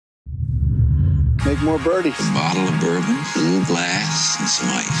make more birdies. A bottle of bourbon, a little glass, and some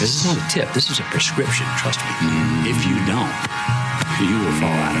ice. This is not a tip. This is a prescription. Trust me. If you don't, you will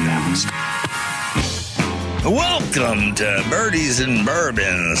fall out of balance. Welcome to Birdies and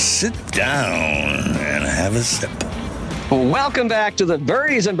Bourbon. Sit down and have a sip. Welcome back to the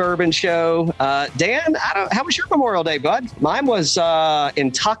Birdies and Bourbon Show. Dan, how was your Memorial Day, bud? Mine was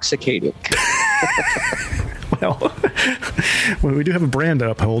intoxicating. Well, we do have a brand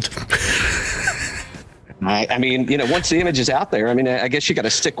to uphold. I mean, once the image is out there, I guess you got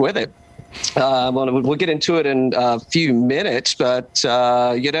to stick with it. We'll get into it in a few minutes, but,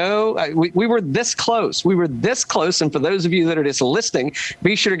 we were this close. We were this close. And for those of you that are just listening,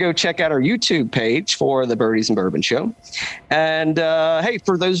 be sure to go check out our YouTube page for the Birdies and Bourbon Show. And, hey,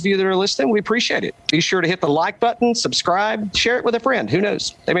 for those of you that are listening, we appreciate it. Be sure to hit the like button, subscribe, share it with a friend. Who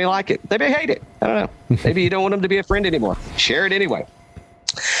knows? They may like it. They may hate it. I don't know. Maybe you don't want them to be a friend anymore. Share it anyway.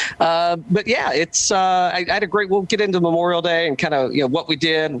 But yeah, I had a great, we'll get into Memorial Day and kind of, what we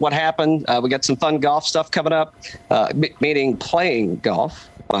did, what happened. We got some fun golf stuff coming up, meaning playing golf,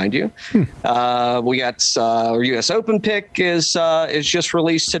 mind you. We got our U.S. Open pick is just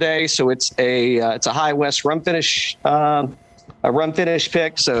released today. So it's a High West rum finish, a rum finish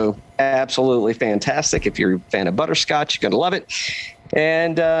pick. So absolutely fantastic. If you're a fan of butterscotch, you're going to love it.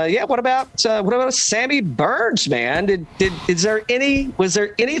 And what about Sammy Burns, man? Was there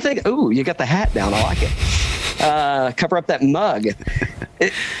anything? Ooh, you got the hat down. I like it. Cover up that mug.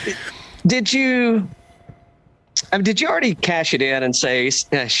 Did you already cash it in and say,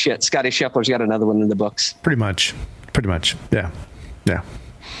 shit, Scotty Scheffler's got another one in the books? Pretty much. Yeah.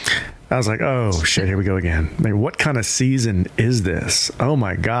 I was like, oh, shit, here we go again. What kind of season is this? Oh,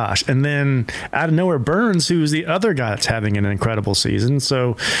 my gosh. And then out of nowhere, Burns, who's the other guy that's having an incredible season.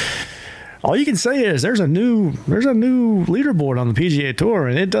 So all you can say is there's a new leaderboard on the PGA Tour,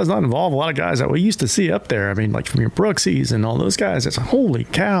 and it does not involve a lot of guys that we used to see up there. Like from your Brooksies and all those guys. It's holy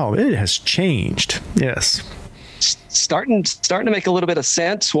cow, it has changed. Yes. Starting to make a little bit of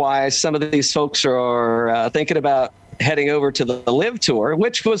sense why some of these folks are thinking about heading over to the Live Tour,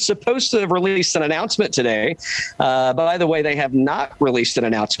 which was supposed to have released an announcement today. By the way, they have not released an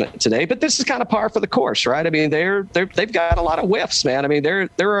announcement today, but this is kind of par for the course, right? They've got a lot of whiffs, man. There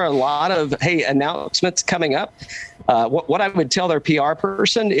are a lot of announcements coming up. What I would tell their PR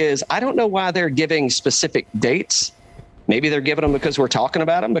person is, I don't know why they're giving specific dates. Maybe they're giving them because we're talking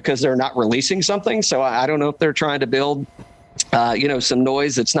about them, because they're not releasing something. So I don't know if they're trying to build some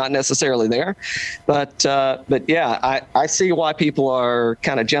noise that's not necessarily there. But yeah, I see why people are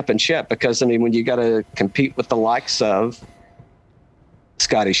kind of jumping ship, because, when you got to compete with the likes of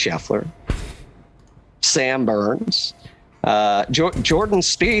Scotty Scheffler, Sam Burns, Jordan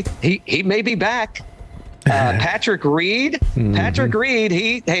Spieth, he may be back. Patrick Reed. Patrick Reed,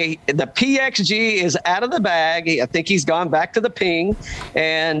 the PXG is out of the bag. I think he's gone back to the ping,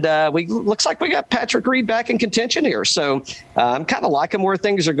 and looks like we got Patrick Reed back in contention here. So I'm kind of liking where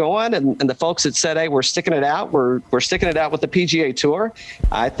things are going, and the folks that said, hey, we're sticking it out. We're sticking it out with the PGA Tour.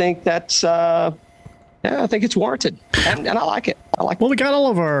 I think that's I think it's warranted, and I like it. Well, we got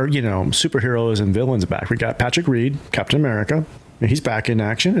all of our superheroes and villains back. We got Patrick Reed, Captain America. He's back in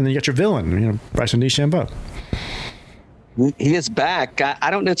action. And then you got your villain, Bryson DeChambeau. He is back. I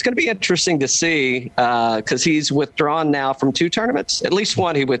don't know. It's going to be interesting to see, because he's withdrawn now from 2 tournaments. At least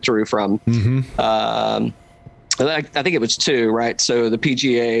one he withdrew from. I think it was 2, right? So the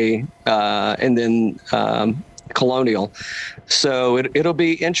PGA and then Colonial. So it'll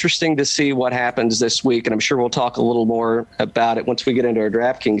be interesting to see what happens this week, and I'm sure we'll talk a little more about it once we get into our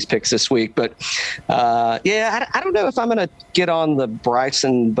DraftKings picks this week. But I don't know if I'm going to get on the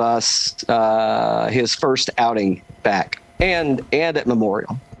Bryson bus, his first outing back, and at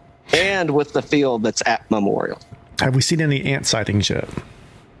Memorial, and with the field that's at Memorial. Have we seen any ant sightings yet?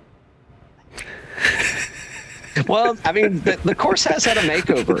 Well, the course has had a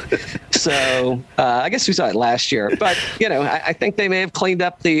makeover, so I guess we saw it last year. But I think they may have cleaned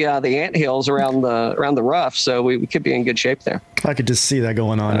up the ant hills around the rough, so we could be in good shape there. I could just see that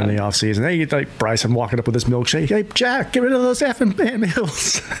going on in the off season. Hey, like Bryson walking up with his milkshake. Hey, Jack, get rid of those effing ant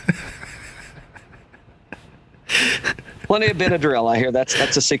hills. Plenty of Benadryl, I hear. That's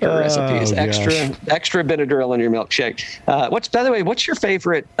a secret recipe. Is extra Benadryl in your milkshake. By the way, what's your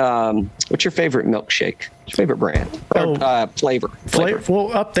favorite milkshake? What's your favorite brand? Flavor.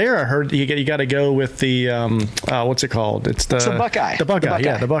 Well, up there, I heard you got to go with the what's it called? It's the Buckeye. The Buckeye.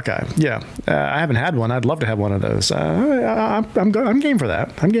 Yeah, the Buckeye. Yeah, I haven't had one. I'd love to have one of those. I'm game for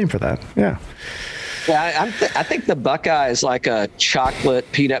that. Yeah. Yeah, I think the Buckeye is like a chocolate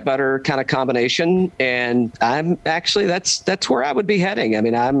peanut butter kind of combination, and I'm actually that's where I would be heading. I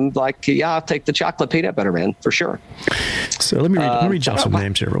mean, I'm like, yeah, I'll take the chocolate peanut butter, man, for sure. So let me read you some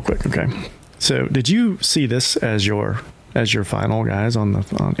names here real quick, okay? So did you see this as your final guys in the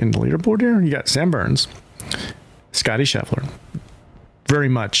leaderboard here? You got Sam Burns, Scotty Scheffler, very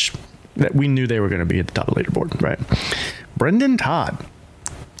much that we knew they were going to be at the top of the leaderboard, right? Brendan Todd,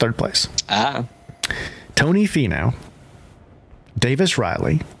 third place. Tony Finau, Davis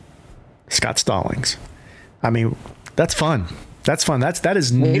Riley, Scott Stallings. I mean, that's fun. That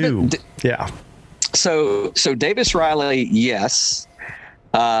is new. Yeah. So Davis Riley, yes.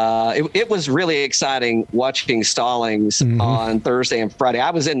 It was really exciting watching Stallings on Thursday and Friday.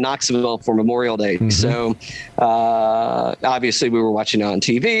 I was in Knoxville for Memorial Day, so obviously we were watching it on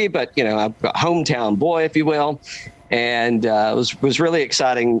TV, but I'm a hometown boy, if you will, and it was really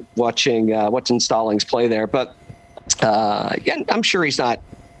exciting watching Stallings play there. But yeah, I'm sure he's not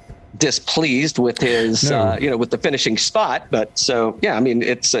displeased with his with the finishing spot, but so yeah, I mean,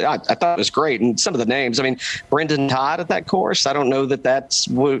 it's I thought it was great, and some of the names, I mean, Brendan Todd at that course, I don't know that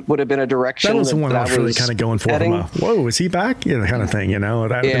would have been a direction that was the one I was really kind of going for him. Whoa, is he back? Kind of thing.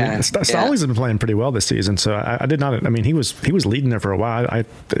 Stallings has been playing pretty well this season, so I did not. I mean, he was leading there for a while.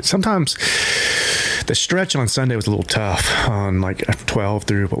 Sometimes the stretch on Sunday was a little tough on like 12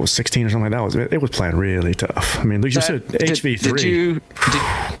 through 16 or something like that. It was playing really tough. I mean, like you said, HV3.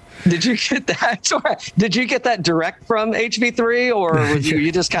 Did you get that? Sorry. Did you get that direct from HV3, or were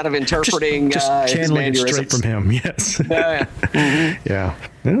you just kind of interpreting just channeling it straight from him? Yes. Yeah.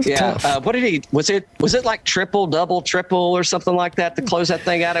 It was tough. What did he? Was it like triple, double, triple, or something like that to close that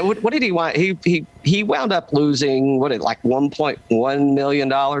thing out? What did he want? He wound up losing like $1.1 million,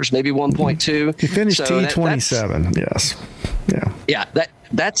 maybe 1.2. He finished T27. Yes. Yeah. Yeah.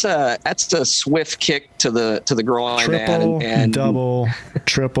 That's a swift kick to the groin, triple, and double,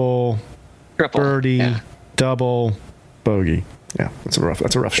 triple, birdie, double, bogey. Yeah, that's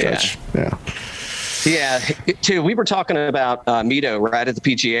a rough stretch. Yeah, too. We were talking about Mito right at the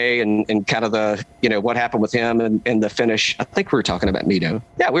PGA and kind of the what happened with him and the finish. I think we were talking about Mito.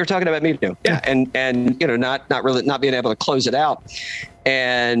 Yeah, we were talking about Mito. Yeah, and not being able to close it out,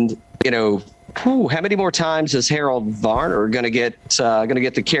 and how many more times is Harold Varner going to get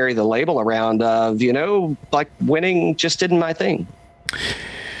to carry the label around of like winning just isn't my thing?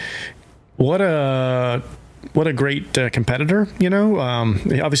 What a great competitor,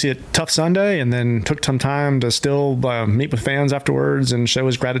 obviously a tough Sunday, and then took some time to still meet with fans afterwards and show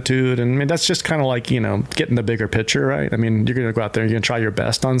his gratitude. And I mean, that's just kind of like, getting the bigger picture, right? I mean, you're going to go out there, you're going to try your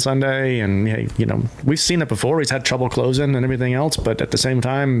best on Sunday. And, we've seen it before. He's had trouble closing and everything else. But at the same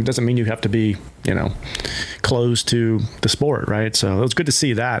time, it doesn't mean you have to be, close to the sport, right? So it was good to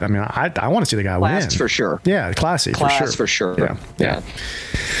see that. I mean, I want to see the guy win. Class for sure. Yeah, classy for sure. Yeah.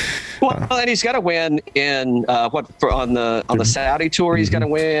 Well, and he's got to win in on the Saudi tour. He's got to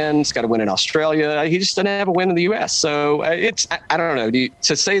win. He's got to win in Australia. He just doesn't have a win in the U.S. So it's I don't know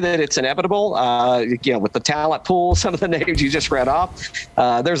to say that it's inevitable. With the talent pool, some of the names you just read off,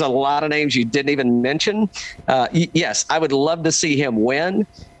 there's a lot of names you didn't even mention. Yes, I would love to see him win.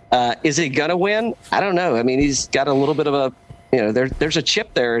 Is he gonna win? I don't know. I mean, he's got a little bit of a. There's a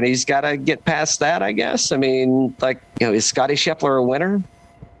chip there, and he's got to get past that, I guess. I mean, is Scotty Scheffler a winner?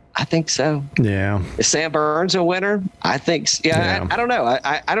 I think so. Yeah. Is Sam Burns a winner? I think. Yeah. I don't know.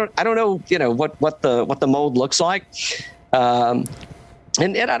 I don't know. What the mold looks like. And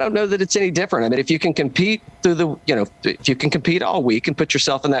I don't know that it's any different. I mean, if you can compete if you can compete all week and put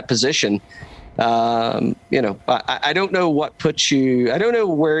yourself in that position, I don't know what puts you. I don't know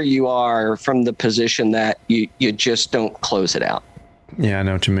where you are from the position that you just don't close it out. Yeah, I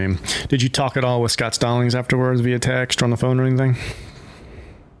know what you mean. Did you talk at all with Scott Stallings afterwards via text or on the phone or anything?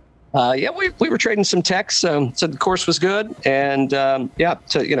 We were trading some texts. Said the course was good, and said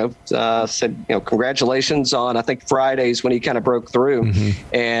congratulations on I think Fridays when he kind of broke through,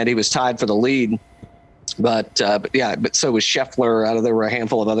 and he was tied for the lead. But so was Scheffler. There were a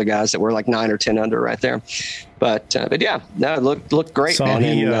handful of other guys that were like 9 or 10 under right there. But yeah, no, it looked great.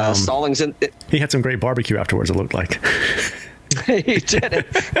 Man. Stallings he had some great barbecue afterwards. It looked like. He did.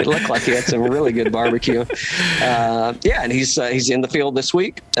 It looked like he had some really good barbecue. And he's in the field this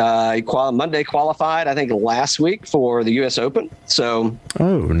week. He Monday qualified, I think, last week for the U.S. Open. So,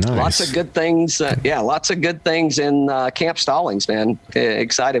 nice. Lots of good things. Lots of good things in Camp Stallings, man.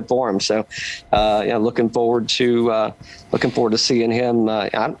 Excited for him. So, looking forward to seeing him.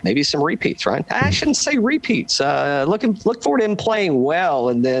 Maybe some repeats, right? I shouldn't say repeats. Look forward to him playing well,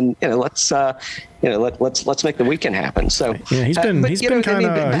 and then let's. let's make the weekend happen. So yeah, he's been kind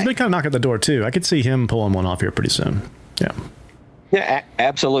of knocking at the door too. I could see him pulling one off here pretty soon. Yeah. Yeah,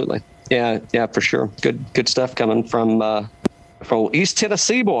 absolutely. Yeah, for sure. Good stuff coming from East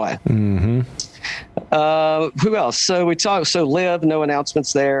Tennessee boy. Mm-hmm. Who else? So we talked. So Liv, no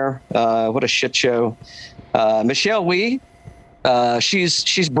announcements there. What a shit show. Michelle Wie,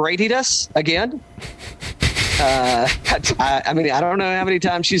 she's braided us again. I mean, I don't know how many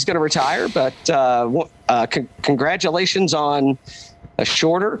times she's going to retire, but congratulations on a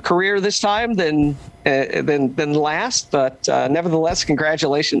shorter career this time than last. But nevertheless,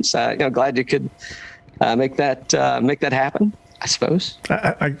 congratulations. Glad you could make that happen, I suppose.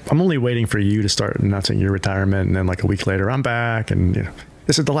 I'm only waiting for you to start announcing your retirement, and then like a week later, I'm back, and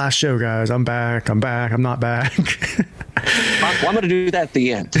this is the last show, guys. I'm back. I'm not back. I'm going to do that at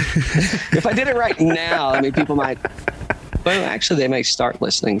the end. If I did it right now, I mean, people might. Well, actually, they may start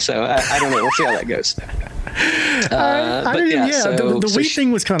listening. So I don't know. We'll see how that goes. The Wii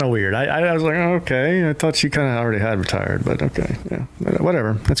thing was kind of weird. I was like, oh, okay. I thought she kind of already had retired, but okay, yeah,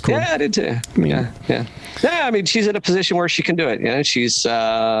 whatever. That's cool. Yeah, I did too. Yeah. I mean, she's in a position where she can do it. She's she's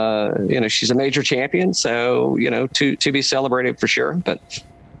a major champion, so to be celebrated for sure. But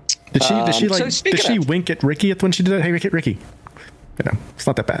did she wink at Ricky when she did that? Hey, Ricky, it's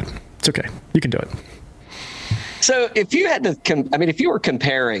not that bad. It's okay. You can do it. So if you had to, if you were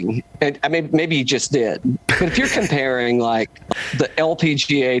comparing, I mean, maybe you just did, but if you're comparing like the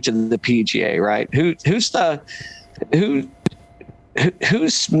LPGA to the PGA, right? Who's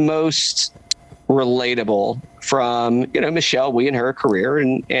most relatable from Michelle Wie and her career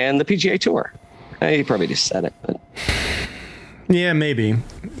and the PGA Tour? You probably just said it, but. Yeah, maybe.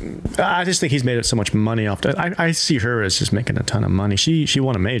 I just think he's made so much money off that. I see her as just making a ton of money. She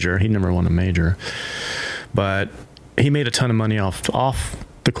won a major. He never won a major. But he made a ton of money off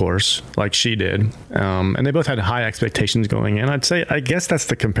the course like she did. And they both had high expectations going in. I guess that's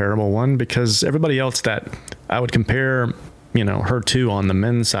the comparable one, because everybody else that I would compare, her to on the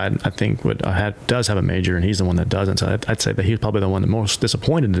men's side, I think does have a major, and he's the one that doesn't. So I'd say that he's probably the one the most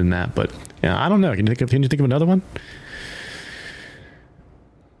disappointed in that. But I don't know. Can you think of another one?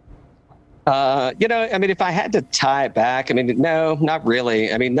 If I had to tie it back, no, not really.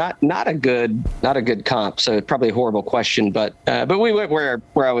 Not a good comp. So it's probably a horrible question, but we went where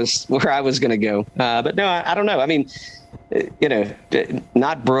I was going to go. But no, I don't know.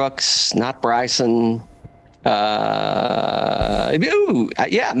 Not Brooks, not Bryson. Maybe a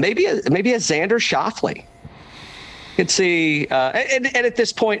Xander Schauffele. Could see, and at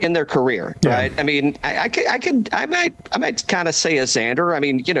this point in their career, right? I mean, I might kind of say a Xander. I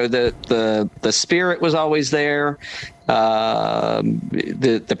mean, the spirit was always there.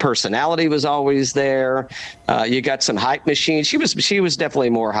 The personality was always there. You got some hype machines. She was definitely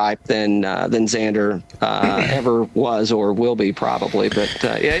more hype than Xander ever was or will be probably. But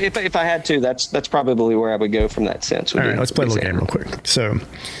if I had to, that's probably where I would go from that sense. All right, let's play a little game real quick. So.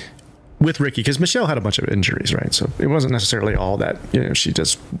 With Ricky, because Michelle had a bunch of injuries, right? So it wasn't necessarily all that, she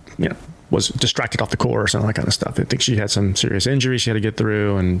just, was distracted off the course and all that kind of stuff. I think she had some serious injuries she had to get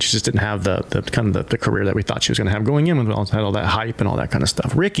through, and she just didn't have the kind of the career that we thought she was going to have going in, when had all that hype and all that kind of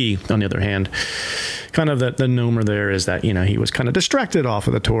stuff. Ricky, on the other hand, kind of the number there is that, he was kind of distracted off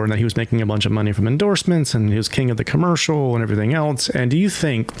of the tour, and that he was making a bunch of money from endorsements, and he was king of the commercial and everything else. And do you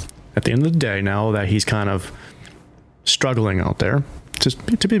think, at the end of the day, now that he's kind of struggling out there, just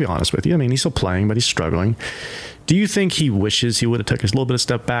to be honest with you, he's still playing, but he's struggling. Do you think he wishes he would have taken a little bit of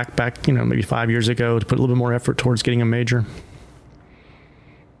step back, maybe 5 years ago, to put a little bit more effort towards getting a major?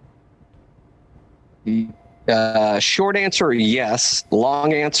 Short answer, yes.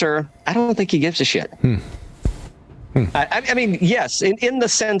 Long answer, I don't think he gives a shit. Yes, in the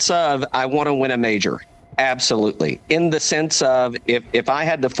sense of I want to win a major. Absolutely. In the sense of if I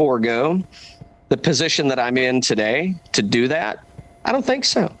had to forego the position that I'm in today to do that, I don't think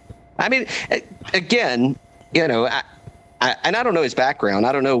so. Again, and I don't know his background.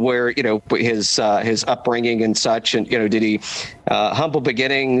 I don't know where, his upbringing and such. And, did he humble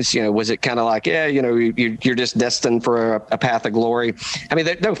beginnings? Was it kind of like, you're just destined for a path of glory?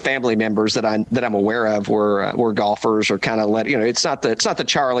 There no family members that I'm aware of were golfers, or kind of it's not the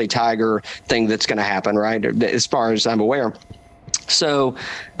Charlie Tiger thing that's going to happen, right? As far as I'm aware. So,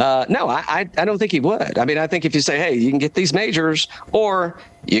 no, I don't think he would. I think if you say, hey, you can get these majors, or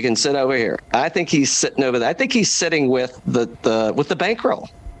you can sit over here, I think he's sitting over there. I think he's sitting with the bankroll.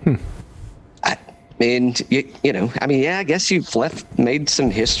 I guess you've made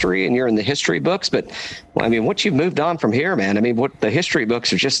some history and you're in the history books, but once you've moved on from here, man, what the history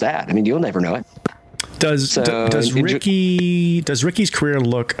books are just that. You'll never know it. Does Ricky's career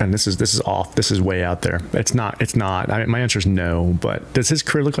look? And this is off. This is way out there. It's not. I mean, my answer is no. But does his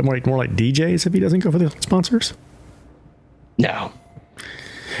career look more like DJ's if he doesn't go for the sponsors? No.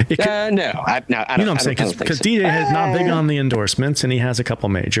 No. I don't, you know what I'm saying? Because so. DJ is not big on the endorsements, and he has a couple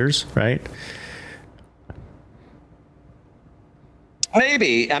majors, right?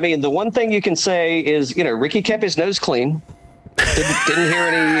 Maybe. I mean, the one thing you can say is, Ricky kept his nose clean.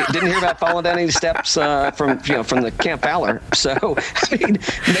 Didn't hear about falling down any steps from the Camp Fowler. So I mean,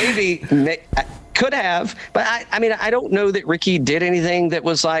 maybe could have, but I don't know that Ricky did anything that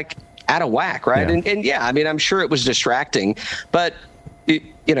was like out of whack, right? Yeah. And yeah, I mean, I'm sure it was distracting, but.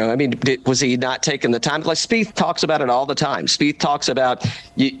 Was he not taking the time? Like Spieth talks about it all the time. Spieth talks about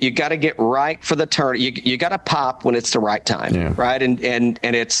you got to get right for the turn. You got to pop when it's the right time, right? And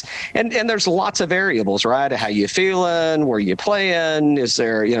it's and there's lots of variables, right? How you feeling? Where you playing? Is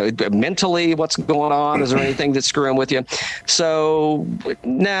there mentally what's going on? Is there anything that's screwing with you? So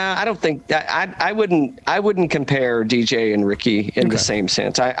I don't think I wouldn't compare DJ and Ricky in the same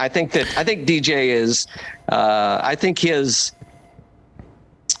sense. I think DJ is I think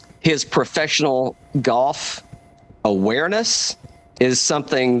his professional golf awareness is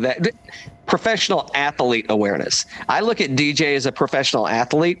something that professional athlete awareness. I look at DJ as a professional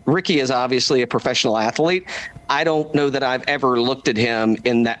athlete. Ricky is obviously a professional athlete. I don't know that I've ever looked at him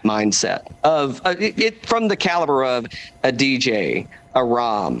in that mindset of it from the caliber of a DJ, a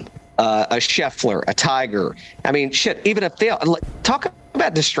Rahm, a Scheffler, a Tiger. I mean, shit, even a Phil. Talk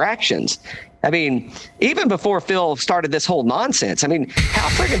about distractions. I mean, even before Phil started this whole nonsense, I mean, how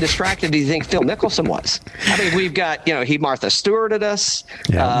friggin' distracted do you think Phil Mickelson was? I mean, we've got, he Martha Stewarted us,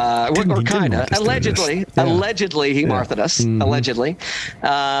 or kind of, allegedly, he Marthaed us, allegedly.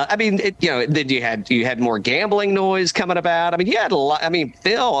 I mean, then you had more gambling noise coming about. I mean, you had a lot. I mean,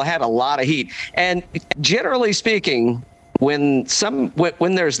 Phil had a lot of heat, and generally speaking, when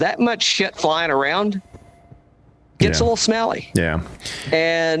there's that much shit flying around. Gets a little smelly. Yeah.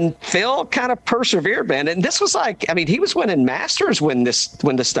 And Phil kind of persevered, man. And this was like, I mean, he was winning Masters when this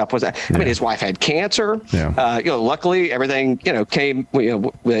stuff was. I mean, his wife had cancer. Yeah. Luckily everything, came.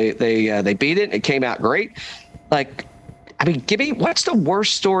 They beat it. It came out great. Like, I mean, what's the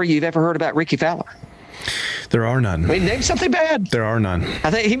worst story you've ever heard about Ricky Fowler? There are none. I mean, name something bad. There are none.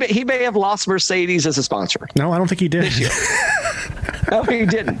 I think he may have lost Mercedes as a sponsor. No, I don't think he did. No, he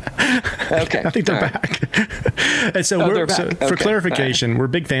didn't. Okay. I think they're back. And so, for clarification, we're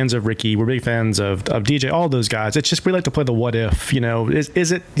big fans of Ricky. We're big fans of DJ, all those guys. It's just we like to play the what if.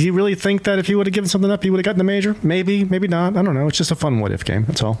 Is it? Do you really think that if he would have given something up, he would have gotten the major? Maybe, maybe not. I don't know. It's just a fun what if game.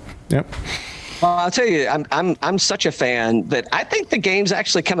 That's all. Yep. Well, I'll tell you, I'm such a fan that I think the game's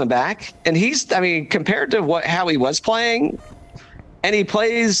actually coming back, and compared to how he was playing. And he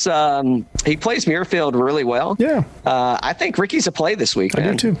plays Muirfield really well. Yeah. I think Ricky's a play this week, man.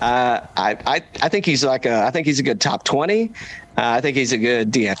 I do too. I think he's I think he's a good top 20. I think he's a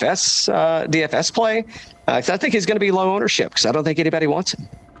good DFS play. I think he's going to be low ownership because I don't think anybody wants him.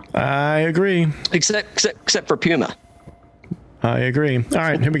 I agree. Except for Puma. I agree. All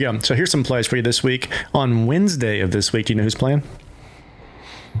right, here we go. So here's some plays for you this week. On Wednesday of this week, do you know who's playing?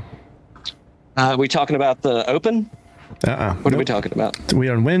 We talking about the Open? What are we talking about?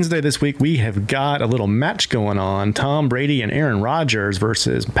 On Wednesday this week, we have got a little match going on. Tom Brady and Aaron Rodgers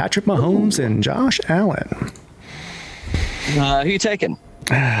versus Patrick Mahomes and Josh Allen. Who are you taking?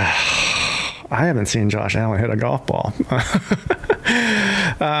 I haven't seen Josh Allen hit a golf ball.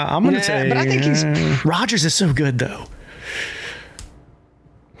 I'm going to say... But I think Rodgers is so good, though.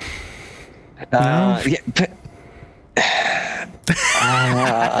 No?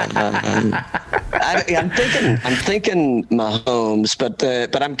 I'm thinking Mahomes,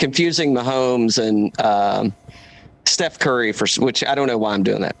 but I'm confusing Mahomes and Steph Curry which I don't know why I'm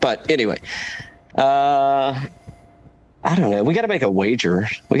doing that. But anyway, I don't know. We got to make a wager.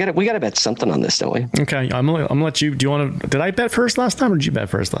 We got to bet something on this, don't we? Okay, I'm gonna let you. Do you want to? Did I bet first last time, or did you bet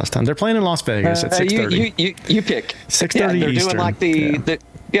first last time? They're playing in Las Vegas at 6:30. You pick 6:30 they're Eastern. Doing like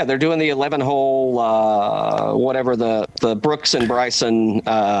they're doing the 11-hole, whatever the Brooks and Bryson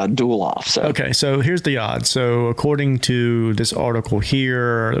duel off. So. Okay, so here's the odds. So according to this article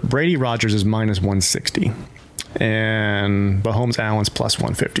here, Brady Rodgers is minus 160, and Mahomes Allen's plus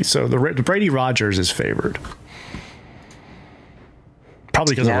 150. So the Brady Rodgers is favored,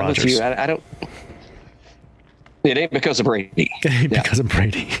 probably because of Rodgers. I don't. It ain't because of Brady. It ain't because of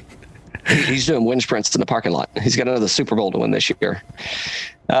Brady. He's doing wind sprints in the parking lot. He's got another Super Bowl to win this year.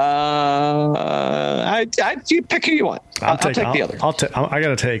 You pick who you want. I'll take the other. I got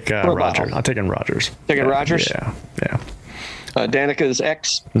to take Rodgers. I'll take in Rodgers. Taking Rodgers? Yeah. Danica's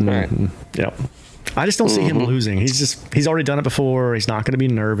ex? Mm-hmm. All right. Yep. I just don't see him losing. He's already done it before. He's not going to be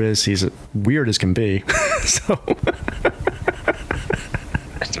nervous. He's weird as can be. So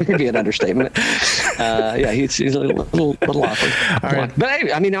that could be an understatement. Yeah, he's a little awkward. All right. But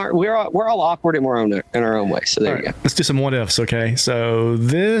hey, I mean, we're all awkward in our own way. So there you go. Let's do some what ifs. Okay. So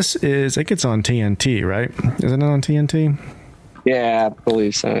this is, I think it's on TNT, right? Is it on TNT? Yeah, I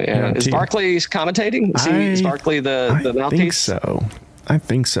believe so. Yeah. Is Barkley commentating? Is Barkley the mouthpiece? I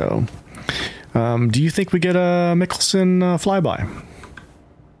think so. Do you think we get a Mickelson flyby?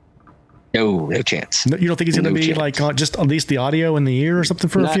 No chance. No, you don't think he's going to be like just at least the audio in the ear or something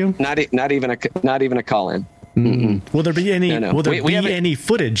for a few? Not even a call in. Will there be any? No. Will there be any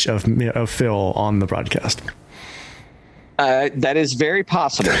footage of Phil on the broadcast? That is very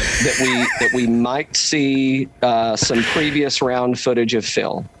possible that we might see some previous round footage of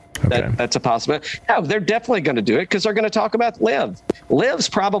Phil. Okay. That's a possibility. No, they're definitely going to do it because they're going to talk about Liv. Liv's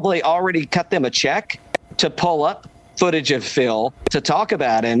probably already cut them a check to pull up footage of Phil to talk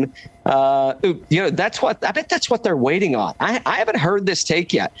about him. I bet that's what they're waiting on. I haven't heard this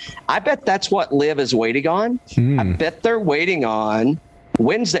take yet. I bet that's what Liv is waiting on. I bet they're waiting on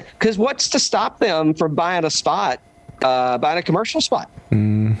Wednesday because what's to stop them from buying a commercial spot?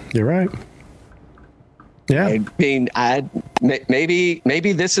 You're right. Yeah. I mean,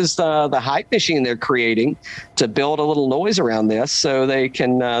 maybe this is the hype machine they're creating to build a little noise around this, so they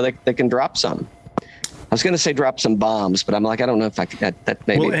can drop some. I was going to say drop some bombs, but I'm like, I don't know if I could. That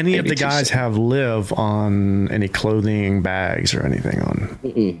maybe. Will any of the guys have Liv on any clothing, bags, or anything on?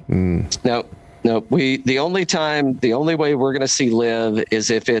 No. The only way we're going to see Liv is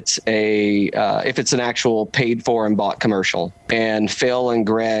if it's an actual paid for and bought commercial, and Phil and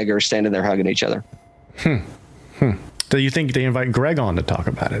Greg are standing there hugging each other. Do you think they invite Greg on to talk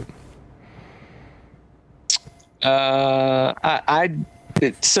about it?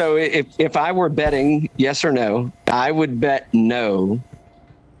 So if I were betting yes or no, I would bet no.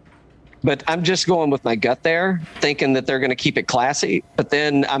 But I'm just going with my gut there, thinking that they're going to keep it classy. But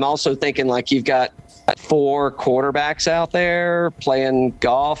then I'm also thinking like you've got 4 quarterbacks out there playing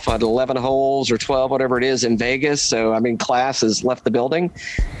golf at 11 holes or 12, whatever it is in Vegas. So, I mean, class has left the building.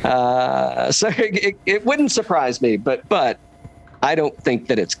 So it wouldn't surprise me, but I don't think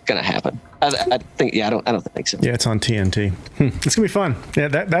that it's going to happen. I don't think so. Yeah, it's on TNT. It's gonna be fun. Yeah,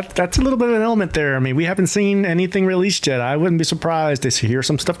 that's a little bit of an element there. I mean, we haven't seen anything released yet. I wouldn't be surprised to hear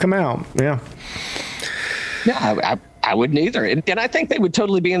some stuff come out. Yeah. Yeah, I wouldn't either. And I think they would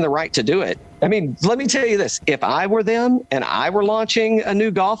totally be in the right to do it. I mean, let me tell you this. If I were them and I were launching a new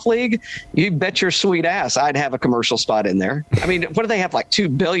golf league, you bet your sweet ass I'd have a commercial spot in there. I mean, what do they have, like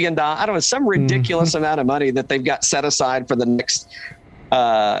 $2 billion? I don't know, some ridiculous amount of money that they've got set aside for the next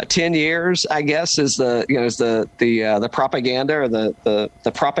 10 years, I guess, is the propaganda or the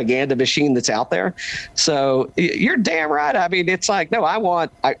propaganda machine that's out there. So you're damn right. I mean, it's like, no, I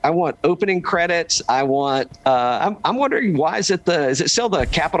want opening credits. I'm wondering, why is it still the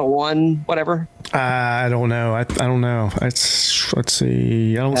Capital One, whatever? I don't know. I don't know. Let's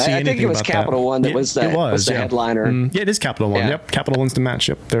see. I don't see anything about that. I think it was Capital One that was the headliner. Yeah, it is Capital One. Yeah. Yep. Capital One's the match.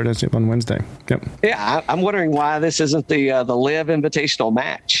 Yep. There it is on Wednesday. Yep. Yeah. I'm wondering why this isn't the Live Invitational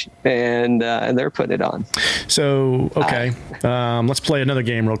match, and they're putting it on. So, okay. Let's play another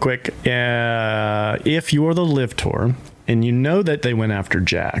game real quick. If you're the Live Tour and you know that they went after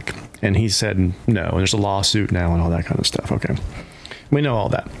Jack and he said no, and there's a lawsuit now and all that kind of stuff. Okay. We know all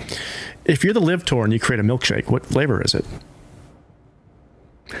that. If you're the Live Tour and you create a milkshake, what flavor is it?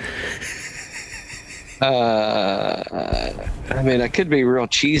 I mean, I could be real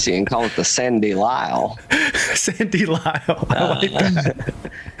cheesy and call it the Sandy Lyle. Sandy Lyle. I like that.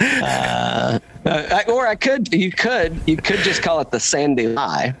 Or you could just call it the Sandy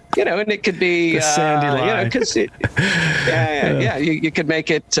Lie, and it could be the Sandy Lie. You could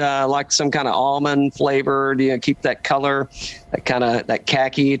make it like some kind of almond flavored. Keep that color, that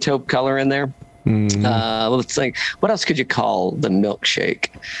khaki taupe color in there. Let's think. What else could you call the milkshake?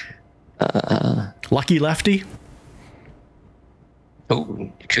 Lucky Lefty. Oh,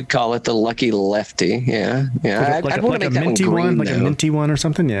 you could call it the Lucky Lefty. Yeah. I'd want to make that minty one green, like a minty one or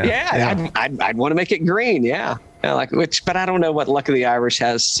something. Yeah. I'd want to make it green. Yeah. But I don't know what Luck of the Irish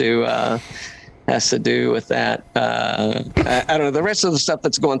has to do with that. I don't know. The rest of the stuff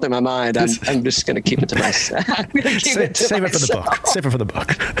that's going through my mind, I'm just going to keep it to myself. Save it for the book. Save it for the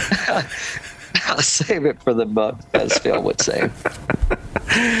book. I'll save it for the book, as Phil would say.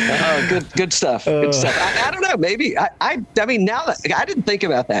 Good stuff. Good stuff. I don't know. Maybe I mean, now that I didn't think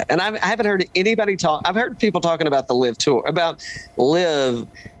about that, and I haven't heard anybody talk. I've heard people talking about the Live Tour, about Live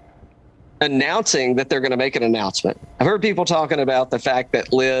announcing that they're going to make an announcement. I've heard people talking about the fact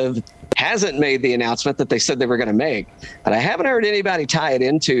that Liv hasn't made the announcement that they said they were going to make, but I haven't heard anybody tie it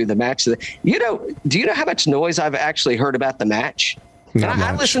into the match. Do you know how much noise I've actually heard about the match?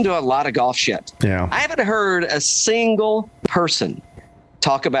 I listen to a lot of golf shit. Yeah. I haven't heard a single person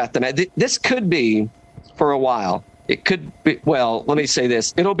talk about the match. This could be, for a while, it could be, well, let me say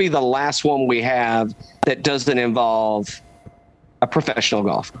this. It'll be the last one we have that doesn't involve a professional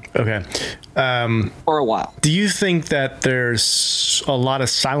golfer. Okay. For a while. Do you think that there's a lot of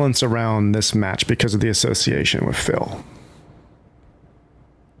silence around this match because of the association with Phil?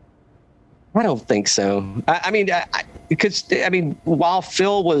 I don't think so. I mean, while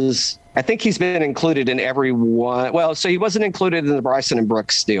Phil was, I think he's been included in every one. Well, so he wasn't included in the Bryson and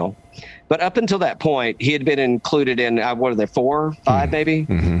Brooks deal, but up until that point, he had been included in, what are there, 4, 5 maybe,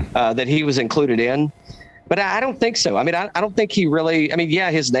 that he was included in. But I don't think so. I mean, I don't think he really,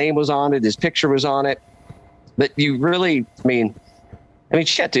 yeah, his name was on it, his picture was on it, but you really,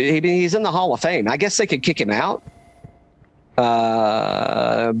 shit, dude, he's in the Hall of Fame. I guess they could kick him out.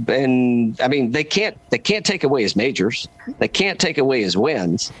 And they can't take away his majors. They can't take away his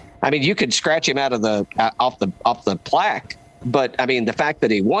wins. You could scratch him out of the off the plaque, but the fact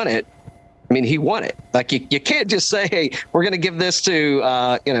that he won it, he won it. Like you can't just say, hey, we're going to give this to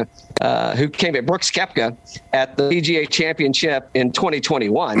who came at Brooks Koepka at the PGA Championship in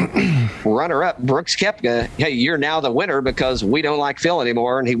 2021. Runner-up Brooks Koepka. Hey, you're now the winner because we don't like Phil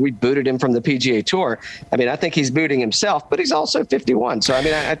anymore, and we booted him from the PGA Tour. I think he's booting himself, but he's also 51. So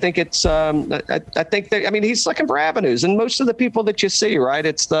I think it's I think that he's looking for avenues, and most of the people that you see, right?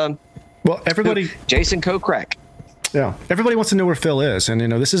 It's everybody. Jason Kokrak. Yeah, everybody wants to know where Phil is, and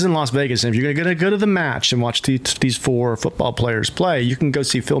this is in Las Vegas. And if you're going to go to the match and watch these 4 football players play, you can go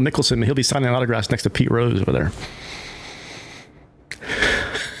see Phil Mickelson, and he'll be signing autographs next to Pete Rose over there.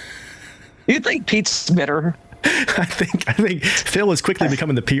 You think Pete's better? I think Phil is quickly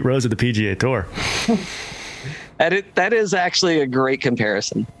becoming the Pete Rose of the PGA Tour. That is actually a great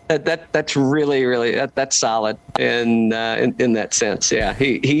comparison. That's really that's solid in that sense. Yeah,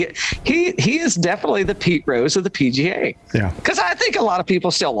 he is definitely the Pete Rose of the PGA. Yeah, because I think a lot of people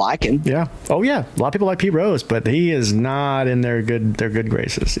still like him. Yeah. Oh yeah, a lot of people like Pete Rose, but he is not in their good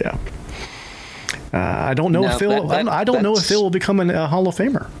graces. Yeah. I don't know if Phil. I don't know if Phil will become a Hall of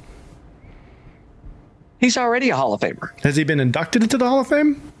Famer. He's already a Hall of Famer. Has he been inducted into the Hall of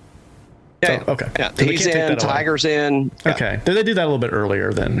Fame? Yeah. So, okay. Yeah. So he's in. Tiger's in. Yeah. Okay. They do that a little bit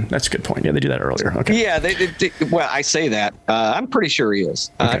earlier. Then that's a good point. Yeah, they do that earlier. Okay. Yeah. Well, I say that. I'm pretty sure he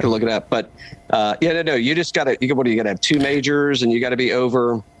is. I have to look it up. But no. You just got to. You got to have 2 majors, and you got to be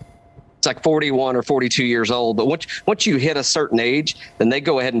over. It's like 41 or 42 years old. But once you hit a certain age, then they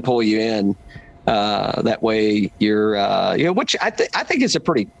go ahead and pull you in. That way, you're. Which I think is a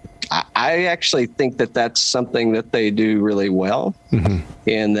pretty. I actually think that that's something that they do really well.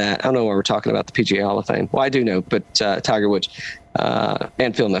 In that, I don't know why we're talking about the PGA Hall of Fame. Well, I do know, but Tiger Woods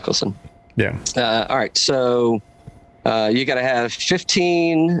and Phil Mickelson. Yeah. All right. So you got to have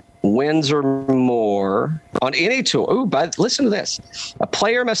 15 wins or more on any tour. Oh, but listen to this. A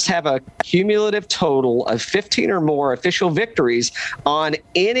player must have a cumulative total of 15 or more official victories on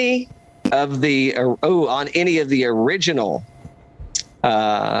any of the original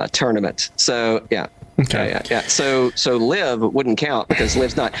tournament. So yeah. Okay. Yeah. So Liv wouldn't count because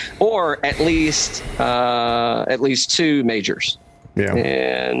Liv's not, or at least 2 majors. Yeah.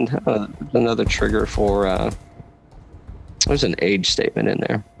 And another trigger for there's an age statement in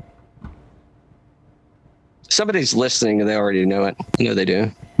there. Somebody's listening and they already know it. I know they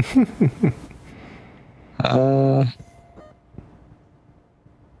do.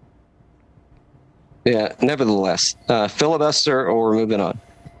 Yeah, nevertheless, filibuster or we're moving on?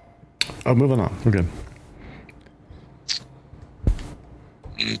 Oh, moving on. We're good.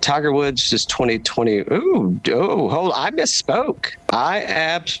 Tiger Woods is 2020. Hold on. I misspoke.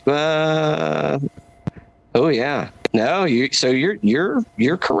 Oh yeah. No, you're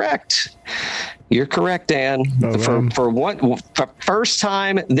correct. You're correct, Dan. For first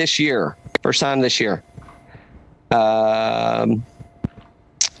time this year.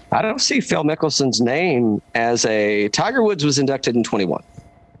 I don't see Phil Mickelson's name as a. Tiger Woods was inducted in 21.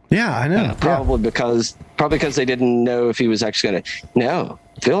 Yeah, I know. Probably because they didn't know if he was actually going to. No,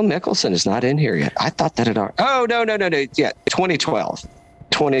 Phil Mickelson is not in here yet. I thought that no. Yeah, 2012.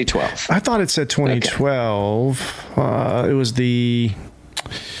 2012. I thought it said 2012. Okay. It was the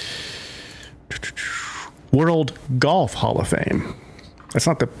World Golf Hall of Fame. That's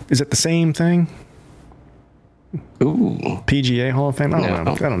not the. Is it the same thing? Ooh. PGA Hall of Fame? I don't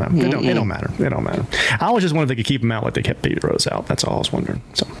know. It don't matter. I always just wondered if they could keep him out like they kept Pete Rose out. That's all I was wondering.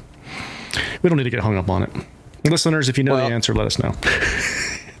 So, we don't need to get hung up on it. Listeners, if you know the answer, let us know.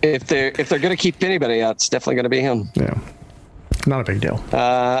 If they're going to keep anybody out, it's definitely going to be him. Yeah, not a big deal.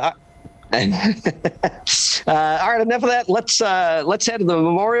 All right, enough of that. Let's head to the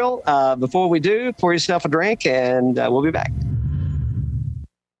memorial. Before we do, pour yourself a drink, and we'll be back.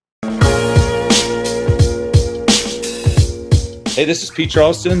 Hey, this is Pete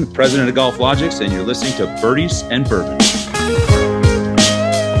Charleston, president of Golf Logics, and you're listening to Birdies and Bourbon.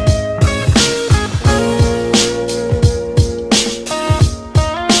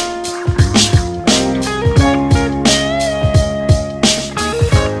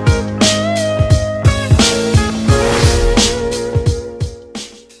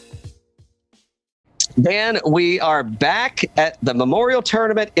 Dan, we are back at the Memorial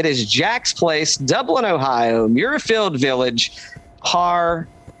Tournament. It is Jack's Place, Dublin, Ohio, Muirfield Village, par.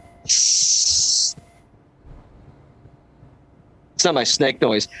 It's not my snake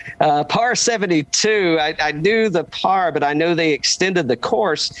noise. Par 72. I knew the par, but I know they extended the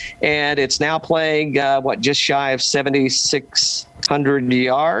course, and it's now playing just shy of 7,600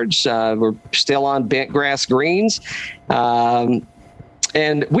 yards. We're still on bent grass greens.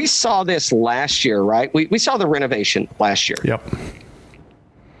 And we saw this last year, right? We saw the renovation last year. Yep.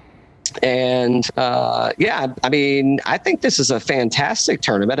 And I mean, I think this is a fantastic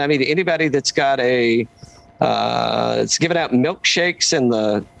tournament. I mean, anybody that's got it's giving out milkshakes in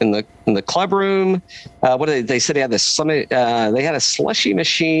the club room. What did they said? They had they had a slushy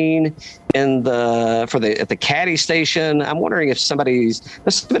machine at the caddy station. I'm wondering if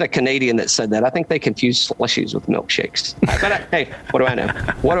there's been a Canadian that said that. I think they confuse slushies with milkshakes. But hey, what do I know?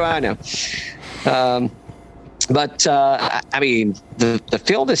 What do I know? I mean, the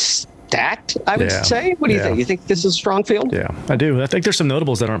field is stacked, I would say. What do you think? You think this is a strong field? Yeah, I do. I think there's some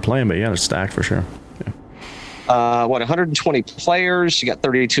notables that aren't playing, but yeah, they're stacked for sure. Yeah. 120 players. You got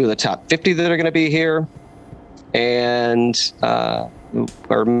 32 of the top 50 that are going to be here. And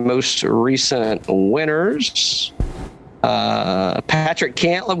our most recent winners, Patrick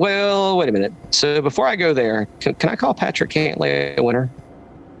Cantlay. Well, wait a minute. So before I go there, can I call Patrick Cantlay a winner?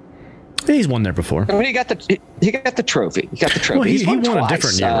 He's won there before. I mean, he got the trophy. He got the trophy. Well, he won twice. A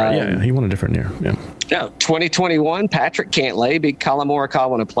different year, right? Yeah, he won a different year. Yeah. No, 2021, Patrick Cantlay beat Colin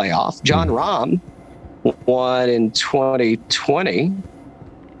Morikawa in a playoff. John Rahm won in 2020.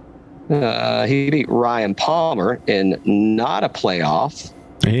 He beat Ryan Palmer in not a playoff.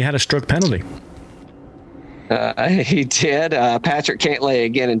 And he had a stroke penalty. He did. Patrick Cantlay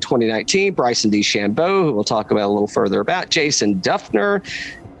again in 2019. Bryson DeChambeau, who we'll talk about a little further about. Jason Duffner.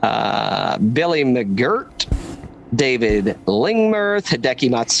 Billy McGirt, David Lingmerth, Hideki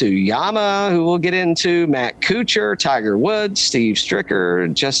Matsuyama, who we'll get into, Matt Kuchar, Tiger Woods, Steve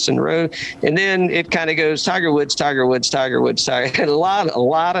Stricker, Justin Rose, and then it kind of goes Tiger Woods, a lot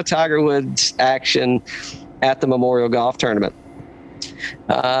of Tiger Woods action at the Memorial Golf Tournament.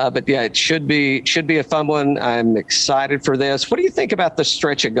 But yeah, it should be a fun one. I'm excited for this. What do you think about the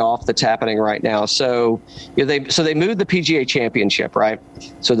stretch of golf that's happening right now? So they moved the PGA Championship, right?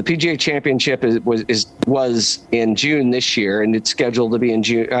 So the PGA Championship was in June this year, and it's scheduled to be in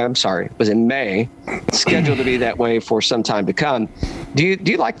June. I'm sorry, it was in May. It's scheduled to be that way for some time to come. Do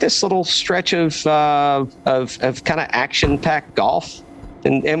you like this little stretch of kind of action-packed golf?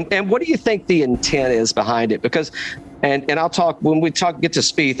 And what do you think the intent is behind it? Because and I'll talk when we get to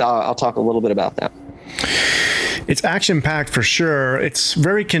Spieth. I'll talk a little bit about that. It's action packed for sure. It's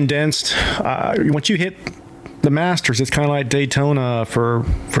very condensed. Once you hit the Masters, it's kind of like Daytona for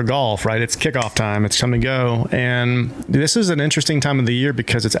golf, right? It's kickoff time. It's come and go. And this is an interesting time of the year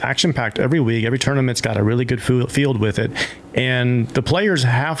because it's action packed every week. Every tournament's got a really good field with it. And the players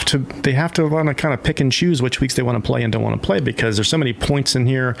have to want to kind of pick and choose which weeks they want to play and don't want to play because there's so many points in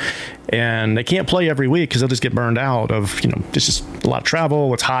here and they can't play every week because they'll just get burned out of, just a lot of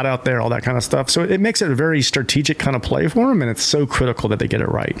travel, it's hot out there, all that kind of stuff. So it makes it a very strategic kind of play for them. And it's so critical that they get it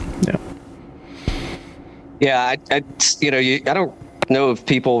right. Yeah. Yeah, I don't know if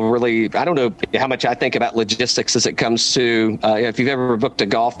people really. I don't know how much I think about logistics as it comes to if you've ever booked a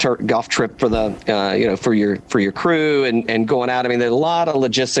golf trip for the for your crew and going out. I mean, there's a lot of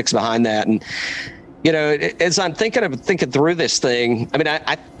logistics behind that, and as I'm thinking through this thing, I mean,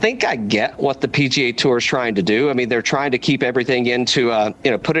 I think I get what the PGA Tour is trying to do. I mean, they're trying to keep everything into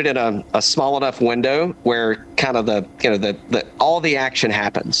put it in a small enough window where kind of the all the action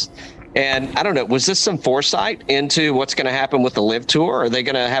happens. And I don't know, was this some foresight into what's going to happen with the LIV Tour? Are they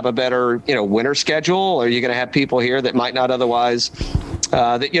going to have a better, winter schedule? Or are you going to have people here that might not otherwise,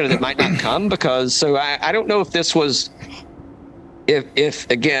 that might not come? Because so I don't know if this was,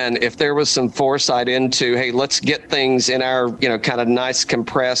 if there was some foresight into, hey, let's get things in our, kind of nice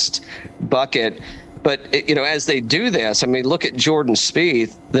compressed bucket. But, as they do this, I mean, look at Jordan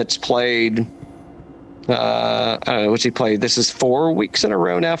Spieth that's played, I don't know, what's he played? This is 4 weeks in a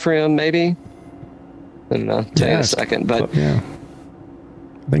row now for him, maybe? I don't know. Tell you in a second. But, yeah.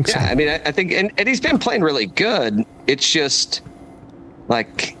 I think so. Yeah, I mean, I think, and he's been playing really good. It's just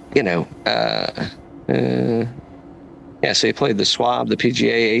like, so he played the Schwab, the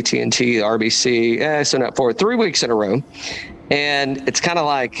PGA, AT&T, the RBC, so not 3 weeks in a row. And it's kind of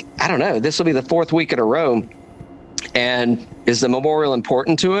like, I don't know, this will be the 4th week in a row. And is the Memorial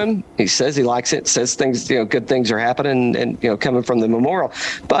important to him? He says he likes it, says things, good things are happening and, coming from the Memorial.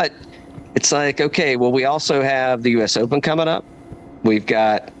 But it's like, okay, well, we also have the U.S. Open coming up. We've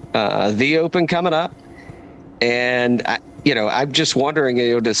got the Open coming up. And, I'm just wondering,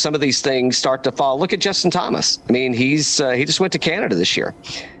 does some of these things start to fall? Look at Justin Thomas. I mean, he just went to Canada this year.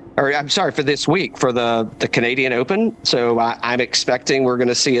 Or I'm sorry, for this week, for the Canadian Open. So I'm expecting we're going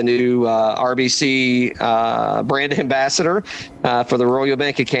to see a new RBC brand ambassador for the Royal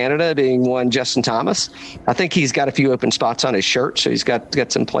Bank of Canada, being one Justin Thomas. I think he's got a few open spots on his shirt, so he's got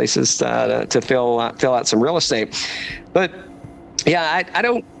some places to fill out some real estate. But yeah, I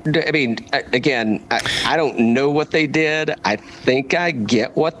don't know what they did. I think I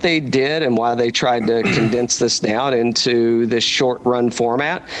get what they did and why they tried to condense this down into this short run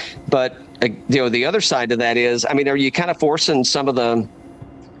format. But, the other side to that is, I mean, are you kind of forcing some of the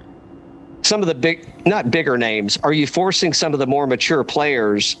not bigger names, are you forcing some of the more mature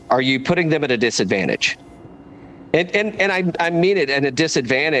players? Are you putting them at a disadvantage? And I mean it at a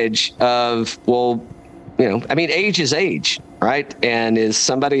disadvantage of, well, age is age, right? And is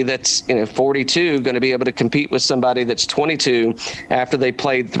somebody that's 42 going to be able to compete with somebody that's 22 after they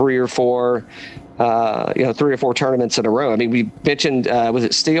played three or four tournaments in a row? I mean, we mentioned was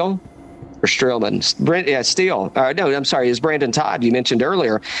it Steele or Streelman? Steele. No, I'm sorry, is Brandon Todd you mentioned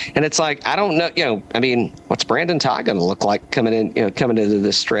earlier? And it's like, I don't know. What's Brandon Todd going to look like coming into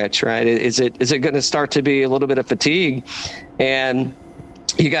this stretch, right? Is it going to start to be a little bit of fatigue? And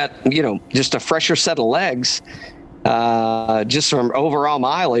you got, just a fresher set of legs, just from overall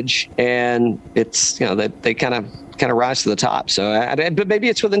mileage, and it's, that they kind of rise to the top. So, but maybe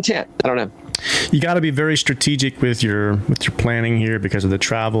it's with intent. I don't know. You got to be very strategic with your planning here because of the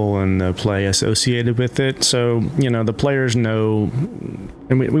travel and the play associated with it. So, the players know,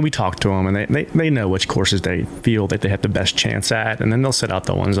 and we talk to them, and they know which courses they feel that they have the best chance at, and then they'll set out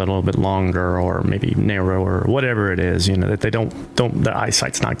the ones that are a little bit longer or maybe narrower or whatever it is, that they don't the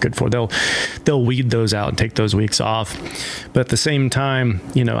eyesight's not good for. They'll weed those out and take those weeks off. But at the same time,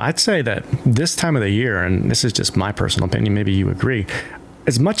 I'd say that this time of the year, and this is just my personal opinion, maybe you agree,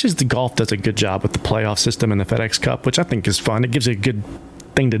 as much as the golf does a good job with the playoff system and the FedEx Cup, which I think is fun, it gives a good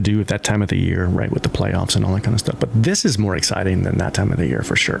thing to do at that time of the year, right, with the playoffs and all that kind of stuff. But this is more exciting than that time of the year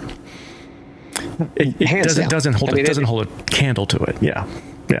for sure. It doesn't hold a candle to it. Yeah.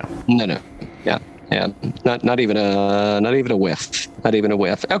 No. Yeah, not even a whiff.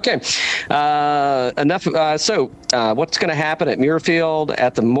 Okay, enough. So what's going to happen at Muirfield,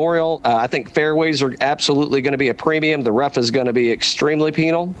 at the Memorial? I think fairways are absolutely going to be a premium. The rough is going to be extremely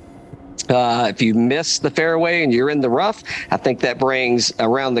penal. If you miss the fairway and you're in the rough, I think that brings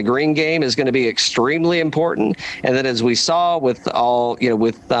around the green game is going to be extremely important. And then, as we saw with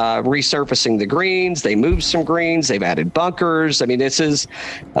resurfacing the greens, they moved some greens, they've added bunkers. I mean, this is,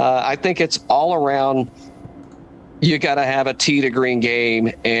 I think it's all around. You got to have a tee to green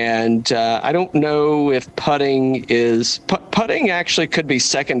game, and I don't know if putting actually could be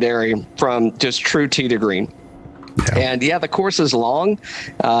secondary from just true tee to green. Yeah. And the course is long,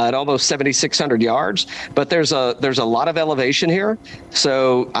 at almost 7,600 yards, but there's a lot of elevation here.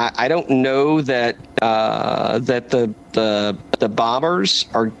 So I don't know that the Bombers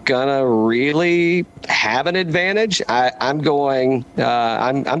are gonna really have an advantage. I'm going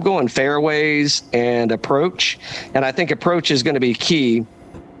fairways and approach, and I think approach is going to be key.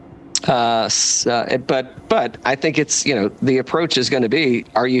 But I think it's the approach is going to be,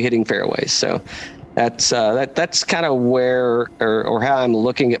 are you hitting fairways? So. That's kind of where or how I'm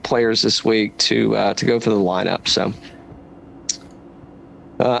looking at players this week to go for the lineup. So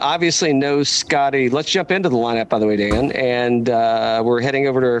obviously no Scotty. Let's jump into the lineup, by the way, Dan. And we're heading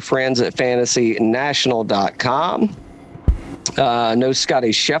over to our friends at FantasyNational.com. No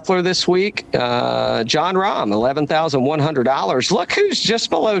Scotty Scheffler this week. Jon Rahm, $11,100. Look who's just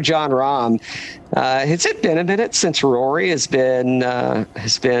below Jon Rahm. Has it been a minute since Rory has been like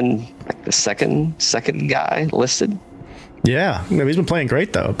the second guy listed? Yeah, he's been playing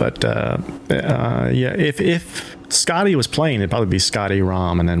great though. But if Scotty was playing, it'd probably be Scotty,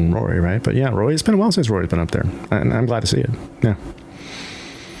 Rahm, and then Rory, right? But yeah, Rory. It's been a while since Rory's been up there, and I'm glad to see it. Yeah.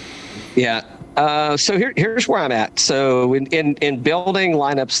 Yeah. So here's where I'm at. So in building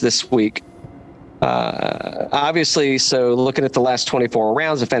lineups this week, obviously, so looking at the last 24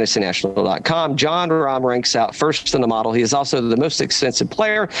 rounds of FantasyNational.com, Jon Rahm ranks out first in the model. He is also the most expensive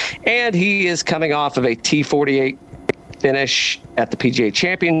player, and he is coming off of a T48 finish at the PGA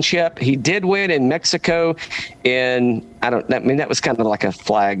Championship. He did win in Mexico that was kind of like a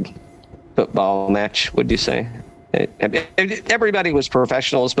flag football match, would you say? Everybody was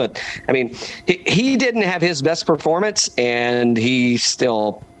professionals, but I mean, he didn't have his best performance, and he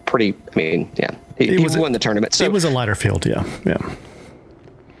still he won the tournament. So it was a lighter field, yeah.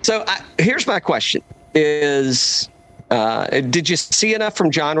 So here's my question: did you see enough from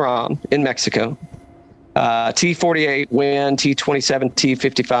Jon Rahm in Mexico? T48 win, T27,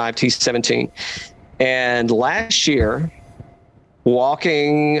 T55, T17, and last year,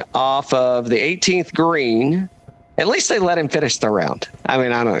 walking off of the 18th green. At least they let him finish the round. I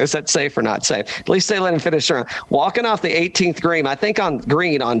mean, I don't know. Is that safe or not safe? At least they let him finish the round. Walking off the 18th green, I think on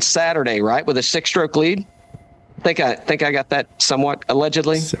green on Saturday, right, with a 6-stroke lead. I think I got that somewhat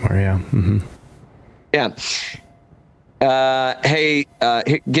allegedly. Somewhere, yeah. Mm-hmm. Yeah. Hey,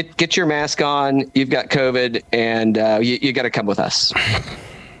 get your mask on. You've got COVID, and you got to come with us.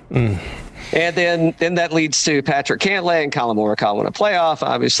 And then that leads to Patrick Cantlay and Colin Morikawa win a playoff.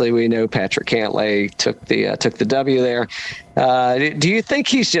 Obviously, we know Patrick Cantlay took the W there. Do you think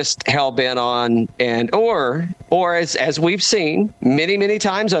he's just hell bent on or as we've seen many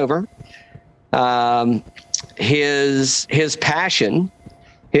times over, his passion,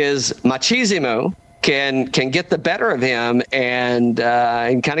 his machismo can get the better of him and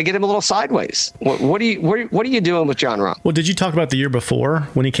kind of get him a little sideways. What are you doing with Jon Rahm? Well, did you talk about the year before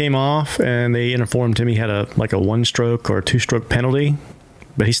when he came off and they informed him he had a 1-stroke or a 2-stroke penalty,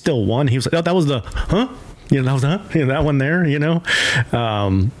 but he still won? He was like, oh, that was the that one there.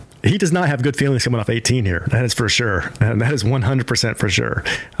 He does not have good feelings coming off 18 here. That is for sure. And that is 100% for sure.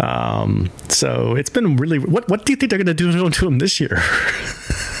 So it's been really. What do you think they're going to do to him this year?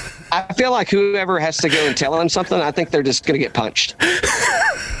 I feel like whoever has to go and tell him something, I think they're just going to get punched.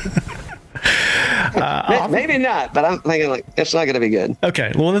 Maybe not, but I'm thinking like it's not going to be good.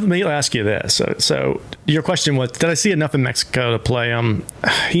 Okay, well, let me ask you this. So your question was, did I see enough in Mexico to play him?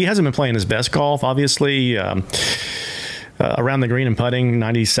 He hasn't been playing his best golf, obviously. Around the green and putting,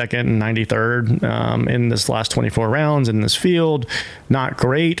 92nd and 93rd in this last 24 rounds in this field. Not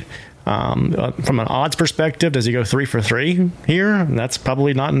great. From an odds perspective, does he go 3 for 3 here? That's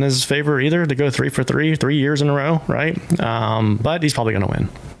probably not in his favor either, to go 3 for 3 years in a row, right? But he's probably going to win.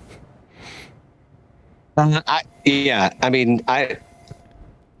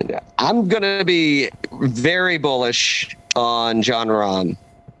 I'm going to be very bullish on Jon Rahm.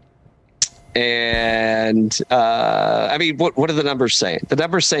 And what do the numbers say? The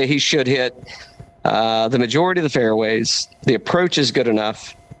numbers say he should hit the majority of the fairways. The approach is good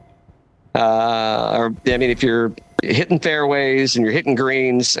enough. If you're hitting fairways and you're hitting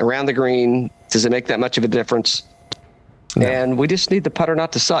greens around the green, does it make that much of a difference? No. And we just need the putter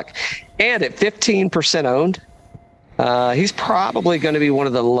not to suck. And at 15% owned, he's probably going to be one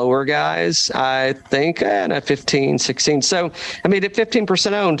of the lower guys, I think, at 15, 16. So, at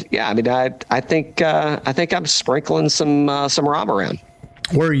 15% owned, I think I'm sprinkling some Rahm around.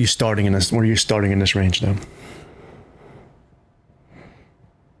 Where are you starting in this? Where are you starting in this range, though?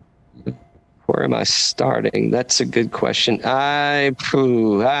 Where am I starting? That's a good question. I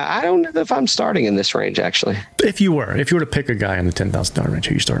don't know if I'm starting in this range, actually. If you were to pick a guy in the $10,000 range,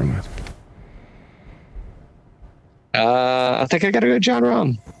 who are you starting with? I think I got to go Jon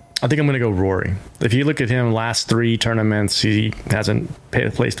Rahm. I think I'm going to go Rory. If you look at him last 3 tournaments, he hasn't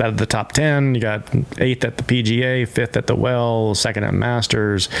placed out of the top 10. You got 8th at the PGA, 5th at the Well, 2nd at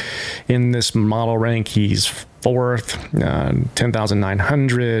Masters. In this model rank, he's 4th,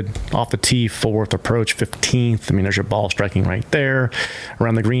 10,900. Off the tee, 4th. Approach, 15th. There's your ball striking right there.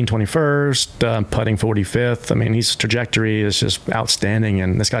 Around the green, 21st. Putting, 45th. His trajectory is just outstanding,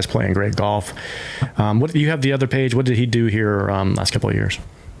 and this guy's playing great golf. What you have the other page? What did he do here last couple of years?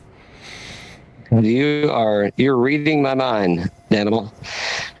 You're reading my mind, animal.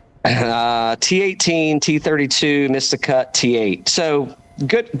 T18, T32, missed the cut, T8. So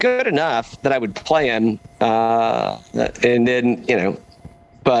good enough that I would play him. And then,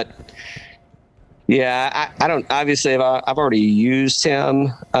 but yeah, I don't, obviously I've already used him,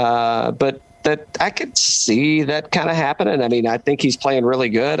 but that I could see that kind of happening. I think he's playing really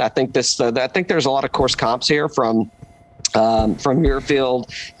good. I think there's a lot of course comps here from Muirfield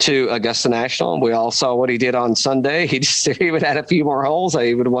to Augusta National. We all saw what he did on Sunday. He would add a few more holes.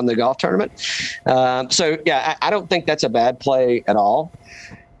 He would have won the golf tournament. I don't think that's a bad play at all.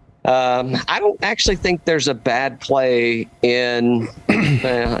 I don't actually think there's a bad play in.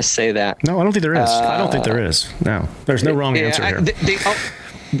 I say that. No, I don't think there is. I don't think there is. No, there's no wrong answer here.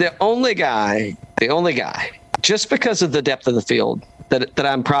 The only guy, just because of the depth of the field, that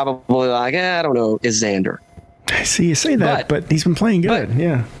I'm probably like, I don't know, is Xander. I see you say that, but he's been playing good.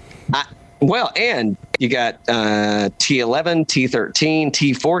 Yeah. Well, and you got T11, T13,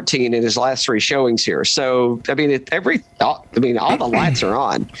 T14 in his last 3 showings here. So, I mean, all the lights are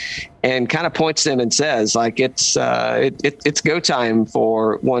on, and kind of points them and says, like, it's go time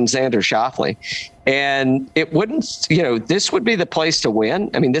for one Xander Schauffele. And it wouldn't, this would be the place to win.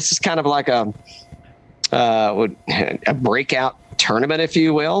 I mean, this is kind of like a breakout tournament, if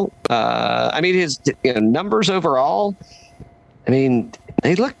you will. I mean, his numbers overall, I mean,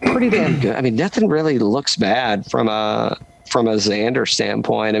 they look pretty damn good. I mean, nothing really looks bad from a Xander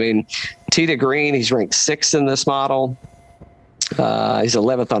standpoint. I mean, tee to green, he's ranked 6th in this model. He's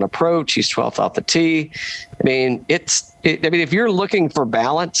 11th on approach. He's 12th off the tee. I mean, if you're looking for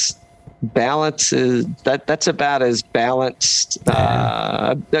balance is that's about as balanced. It's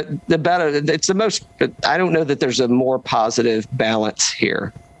the most. I don't know that there's a more positive balance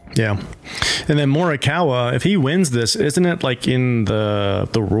here. Yeah. And then Morikawa, if he wins this, isn't it like in the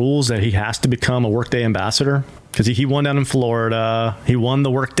rules that he has to become a Workday ambassador? Because he won down in Florida. He won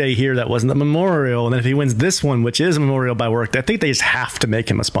the Workday here. That wasn't the Memorial. And then if he wins this one, which is a Memorial by Workday, I think they just have to make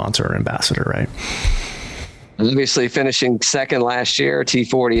him a sponsor or ambassador, right? Obviously finishing 2nd last year,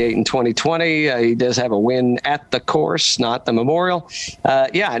 T48 in 2020. He does have a win at the course, not the Memorial.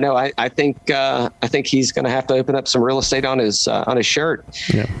 I know. I think he's going to have to open up some real estate on his shirt.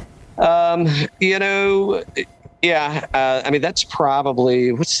 Yeah. I mean, that's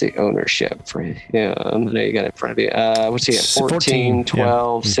probably, what's the ownership for him? Yeah, I know you got it in front of you. What's he at? 14,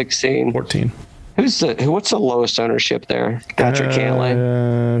 12, 16? 14. What's the lowest ownership there? Patrick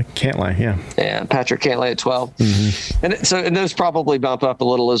Cantlay. Cantlay, yeah. Yeah, Patrick Cantlay at 12. Mm-hmm. And those probably bump up a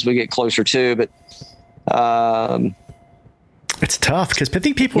little as we get closer to, but it's tough because I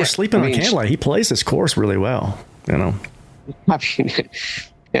think people are sleeping on Cantlay. He plays this course really well, I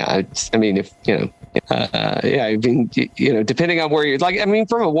mean, depending on where you're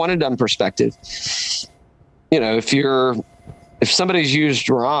from a one and done perspective, if somebody's used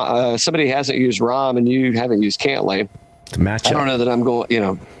somebody hasn't used Rahm and you haven't used Cantlay, I don't know that I'm going,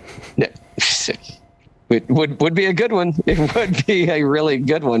 it would be a good one. It would be a really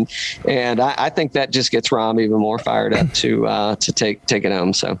good one. And I think that just gets Rahm even more fired up to take it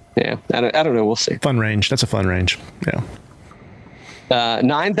home. So, yeah, I don't know. We'll see. Fun range. That's a fun range. Yeah.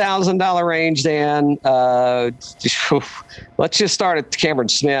 $9,000 range, Dan. Let's just start at Cameron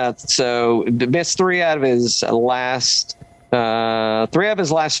Smith. So missed 3 out of his last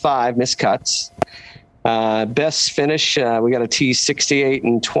 5 missed cuts. Best finish, we got a T68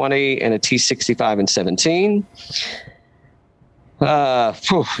 in 20 and a T65 in 17. What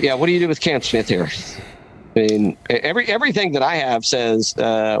do you do with Cam Smith here? I mean, everything that I have says,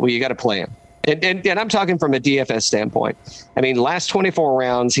 you got to play him. And I'm talking from a DFS standpoint. I mean, last 24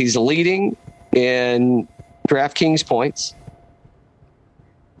 rounds, he's leading in DraftKings points.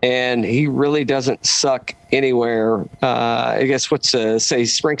 And he really doesn't suck anywhere. I guess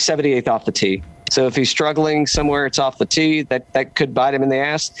he's ranked 78th off the tee. So if he's struggling somewhere, it's off the tee. That could bite him in the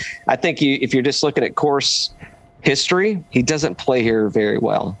ass. I think if you're just looking at course history, he doesn't play here very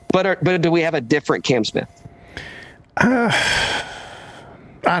well. But do we have a different Cam Smith?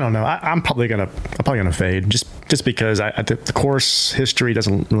 I don't know. I'm probably gonna fade just because the course history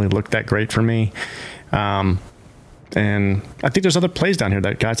doesn't really look that great for me. And I think there's other plays down here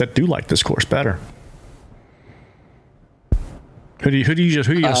guys that do like this course better. Who do you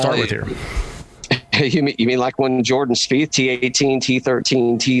gonna start with here? You mean like when Jordan Spieth T18,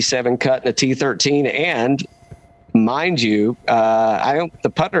 T13, T7 cut and a T13, and mind you,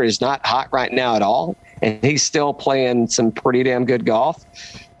 the putter is not hot right now at all, and he's still playing some pretty damn good golf.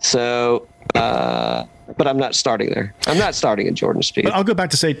 So, but I'm not starting there. I'm not starting in Jordan Spieth. But I'll go back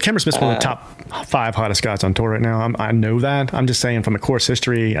to say Cameron Smith's one of the top 5 hottest guys on tour right now. I know that. I'm just saying from a course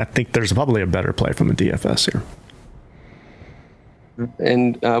history, I think there's probably a better play from a DFS here.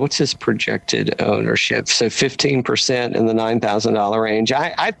 And what's his projected ownership? So 15% in the $9,000 range.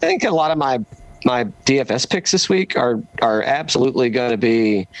 I think a lot of my DFS picks this week are absolutely going to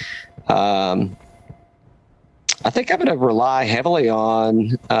be. I think I'm going to rely heavily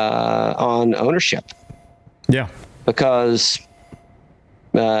on ownership. Yeah, because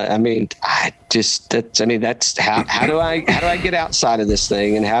that's how do I get outside of this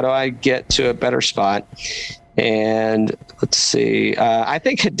thing, and how do I get to a better spot? And let's see. I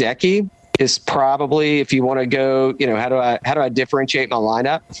think Hideki is probably, if you want to go, how do I differentiate my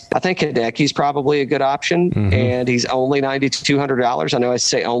lineup? I think Hideki's probably a good option, and he's only $9,200. I know I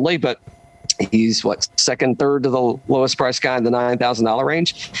say only, but he's second, third to the lowest price guy in the $9,000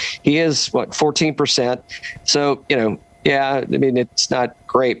 range. He is 14%. So, yeah, I mean, it's not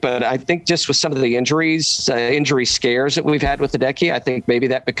great, but I think just with some of the injury scares that we've had with Hideki, I think maybe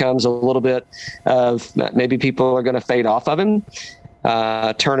that becomes a little bit of maybe people are going to fade off of him.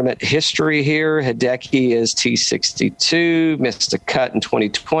 Tournament history here, Hideki is T62, missed a cut in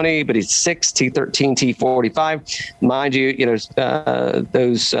 2020, but he's 6, T13, T45. Mind you,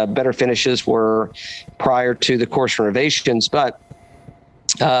 those better finishes were prior to the course renovations, but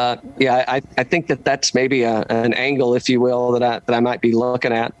I think that's maybe an angle, if you will, that I might be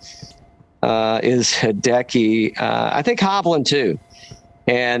looking at is Hideki. I think Hovland too,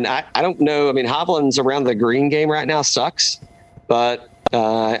 and I don't know. I mean, Hovland's around the green game right now sucks, but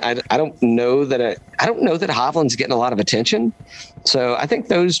I don't know that Hovland's getting a lot of attention. So I think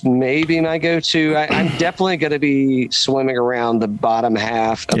those may be my go-to. I'm definitely going to be swimming around the bottom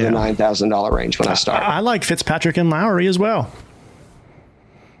half of the $9,000 range when I start. I like Fitzpatrick and Lowry as well.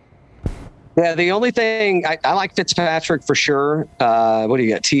 Yeah, the only thing I like Fitzpatrick for sure. What do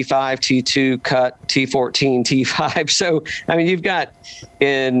you got? T5, T2 cut, T14, T5. So, I mean, you've got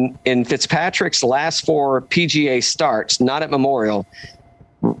in Fitzpatrick's last 4 PGA starts, not at Memorial.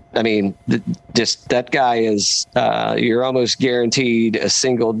 I mean, just that guy is, you're almost guaranteed a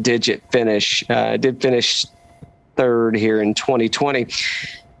single digit finish. Did finish third here in 2020.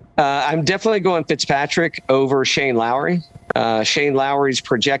 I'm definitely going Fitzpatrick over Shane Lowry. Shane Lowry's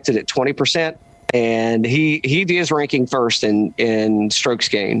projected at 20%, and he is ranking first in strokes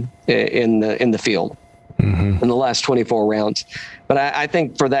gained in the field in the last 24 rounds. But I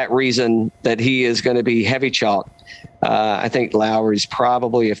think for that reason that he is going to be heavy chalk. I think Lowry's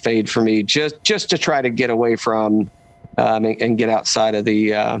probably a fade for me, just to try to get away from and get outside of the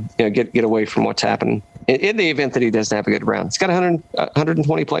get away from what's happening. In the event that he doesn't have a good round, he's got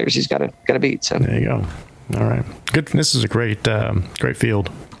 120 players he's got to beat. So there you go. All right, good. This is a great field.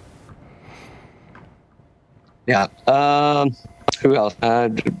 Yeah. Who else?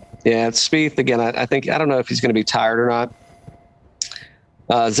 Spieth again. I think I don't know if he's going to be tired or not.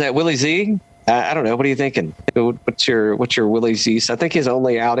 Is that Willie Z? I don't know. What are you thinking? What's your Willie Z? I think his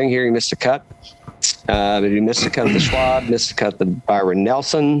only outing here, he missed a cut. He missed a cut at the Schwab, missed a cut at the Byron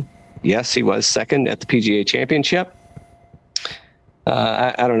Nelson. Yes, he was second at the PGA Championship.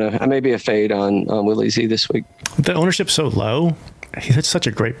 I don't know. I may be a fade on Willie Z this week. The ownership's so low. He's such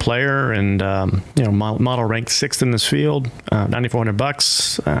a great player, and model ranked 6th in this field.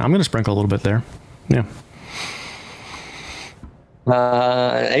 $9,400. I'm going to sprinkle a little bit there. Yeah.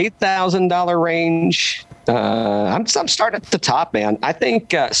 $8,000 range. I'm starting at the top, man. I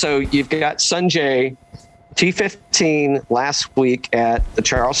think so. You've got Sanjay. T15 last week at the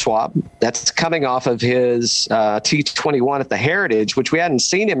Charles Schwab. That's coming off of his T21 at the Heritage, which we hadn't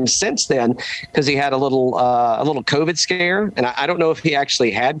seen him since then because he had a little COVID scare. And I don't know if he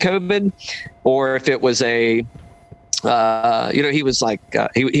actually had COVID or if it was he was like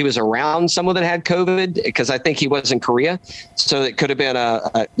he was around someone that had COVID, because I think he was in Korea. So it could have been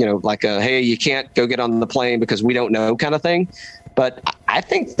hey, you can't go get on the plane because we don't know kind of thing. But I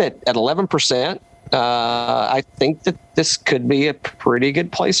think that at 11%, I think that this could be a pretty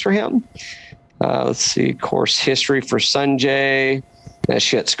good place for him. Let's see, course history for Sanjay.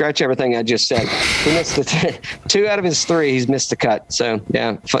 Scratch everything I just said. He missed 2 out of his 3. He's missed the cut. So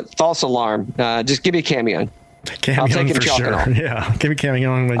yeah, false alarm. Just give me Cam Young. I'll take him for sure. Yeah, give me Cam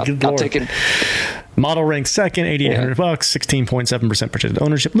Young. I'll take him. Model ranked second, $8,800, 16.7% projected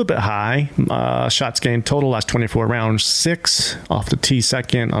ownership, a little bit high. Shots gained total last 24 rounds, 6 off the tee,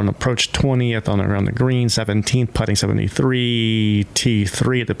 second on approach, 20th on around the green, 17th putting 73,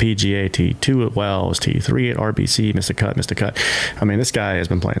 T3 at the PGA, T2 at Wells, T3 at RBC, missed a cut. I mean, this guy has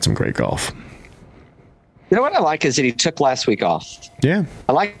been playing some great golf. You know what I like is that he took last week off. Yeah,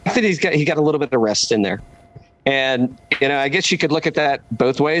 I like that he got a little bit of rest in there. And, I guess you could look at that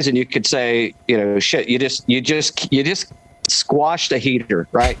both ways, and you could say, shit, you just squashed a heater,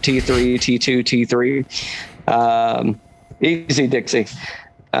 right? T3, T2, T3. Easy, Dixie.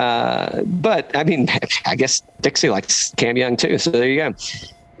 But I mean, I guess Dixie likes Cam Young too. So there you go.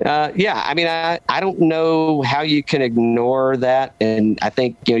 I mean, I don't know how you can ignore that. And I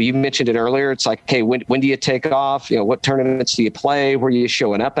think, you mentioned it earlier. It's like, hey, when do you take off? What tournaments do you play? Where are you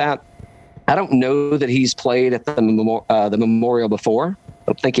showing up at? I don't know that he's played at the Memorial before. I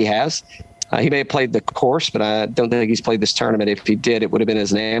don't think he has. He may have played the course, but I don't think he's played this tournament. If he did, it would have been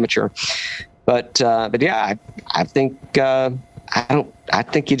as an amateur. But yeah, I think I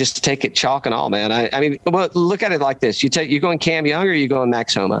think you just take it chalk and all, man. I mean, well, look at it like this: you going Cam Young or you going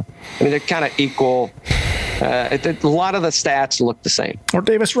Max Homa? I mean, they're kind of equal. A lot of the stats look the same. Or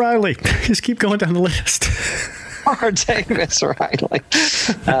Davis Riley. Just keep going down the list. Or Davis Riley.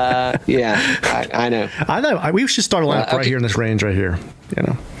 Yeah, I know. I know. We should start a lineup right here in this range right here. You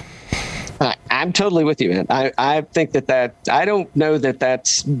know. I'm totally with you, man. I think that I don't know that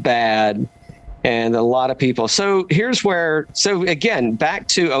that's bad. And a lot of people. So here's where. So again, back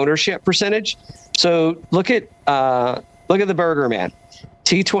to ownership percentage. So look at the Burger Man.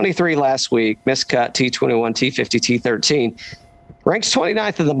 T23 last week, miscut, T21, T50, T13. Ranks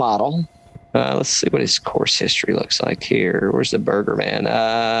 29th in the model. Let's see what his course history looks like here. Where's the Burger Man?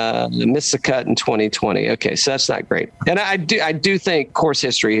 Missed the cut in 2020. Okay, so that's not great. And I do think course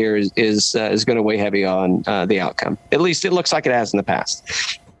history here is going to weigh heavy on the outcome. At least it looks like it has in the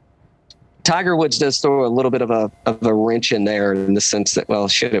past. Tiger Woods does throw a little bit of a wrench in there in the sense that, well,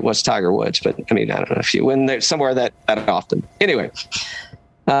 shit, it was Tiger Woods, but I mean, I don't know if you win there somewhere that often. Anyway,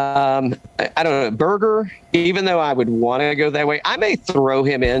 I don't know. Berger, even though I would want to go that way, I may throw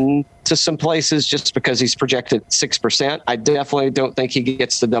him in to some places just because he's projected 6%. I definitely don't think he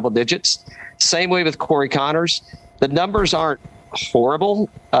gets the double digits. Same way with Corey Connors. The numbers aren't horrible.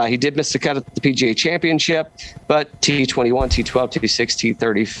 He did miss the cut at the PGA Championship, but T21, T12, T6,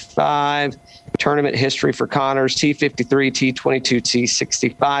 T35. Tournament history for Connors, T53, T22,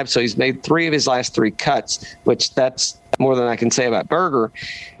 T65. So he's made 3 of his last 3 cuts, which that's more than I can say about Berger.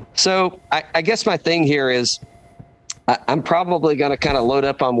 So I guess my thing here is I'm probably going to kind of load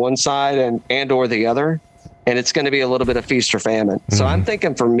up on one side and or the other, and it's going to be a little bit of feast or famine. Mm-hmm. So I'm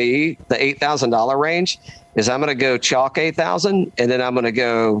thinking for me, the $8,000 range is I'm going to go chalk 8,000, and then I'm going to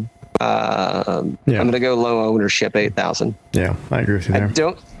go I'm going to go low ownership 8,000. Yeah, I agree with you there.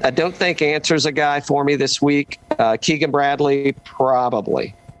 I don't think Answer's a guy for me this week. Keegan Bradley,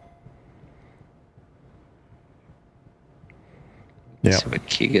 probably. Yeah. See what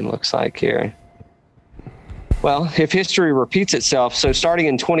Keegan looks like here. Well, if history repeats itself, so starting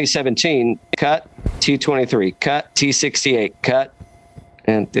in 2017, cut T23, cut T68, cut,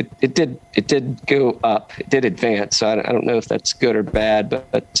 and it did go up. It did advance. So I don't know if that's good or bad,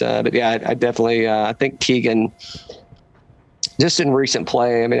 but yeah, I definitely I think Keegan. Just in recent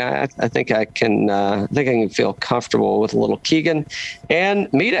play, I mean, I think I can feel comfortable with a little Keegan and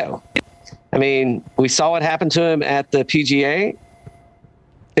Mito. I mean, we saw what happened to him at the PGA.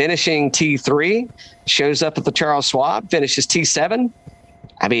 Finishing T3, shows up at the Charles Schwab, finishes T7.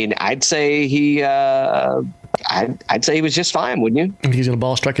 I mean, I'd say he was just fine, wouldn't you? He's gonna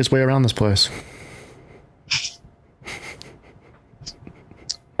ball strike his way around this place.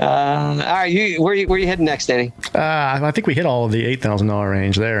 All right, where you heading next, Danny? I think we hit all of the $8,000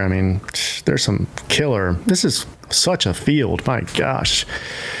 range there. I mean, there's some killer. This is such a field. My gosh.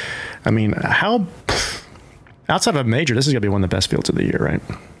 I mean, how outside of a major, this is gonna be one of the best fields of the year, right?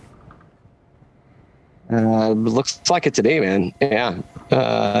 Looks like it to me, man. Yeah.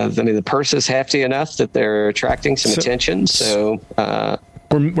 I mean, the purse is hefty enough that they're attracting some attention. So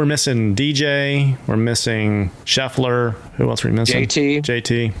we're missing DJ. We're missing Scheffler. Who else are we missing?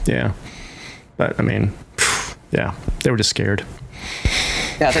 JT. Yeah. But I mean, yeah, they were just scared.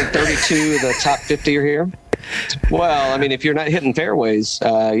 Yeah, I think 32 of the top 50 are here. Well, I mean, if you're not hitting fairways,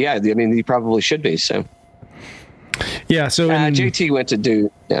 yeah, I mean, you probably should be. So. Yeah. So JT went to do.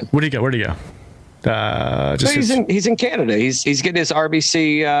 Yeah. Where'd he go? He's in Canada. He's getting his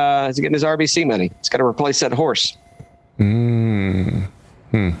RBC. He's getting his RBC money. He's got to replace that horse. Do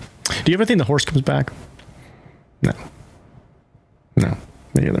you ever think the horse comes back? No,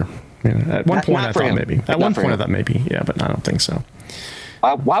 me either. Yeah. At one point, I thought maybe. At one point, I thought maybe. Yeah, but I don't think so.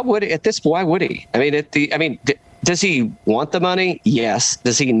 Why would at this? Why would he? I mean, does he want the money? Yes.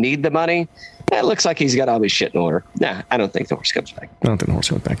 Does he need the money? It looks like he's got all his shit in order. Nah, I don't think the horse comes back. I don't think the horse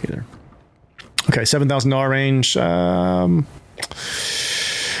comes back either. Okay, $7,000 range.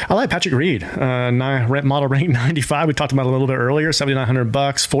 I like Patrick Reed, model rank 95. We talked about it a little bit earlier. $7,900,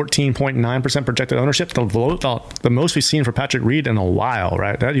 14.9% projected ownership. The most we've seen for Patrick Reed in a while,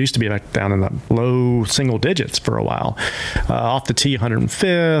 right? That used to be back down in the low single digits for a while. Off the tee,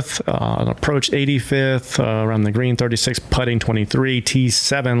 105th, approach 85th, around the green 36, putting 23,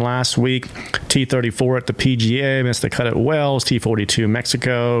 T7 last week, T34 at the PGA, missed the cut at Wells, T42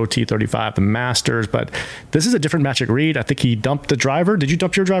 Mexico, T35 the Masters. But this is a different Patrick Reed. I think he dumped the driver. Did you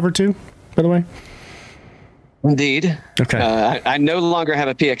dump your driver too, by the way? Indeed. Okay. I no longer have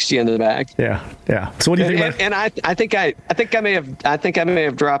a PXG in the bag. Yeah. So what do you think? And I think I may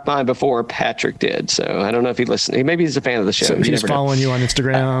have dropped mine before Patrick did. So I don't know if he listened. Maybe he's a fan of the show. So he's following you on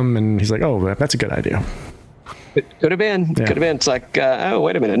Instagram, and he's like, "Oh, that's a good idea." Could have been. Yeah. Could have been. It's like, oh,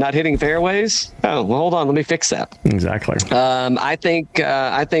 wait a minute, not hitting fairways. Oh, well, hold on, let me fix that. Exactly. I think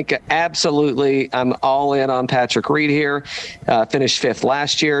absolutely, I'm all in on Patrick Reed here. Finished fifth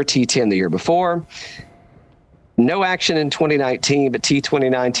last year, T10 the year before. No action in 2019, but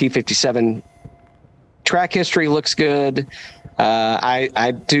T29, T57 track history looks good.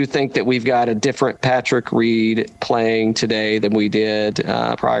 I do think that we've got a different Patrick Reed playing today than we did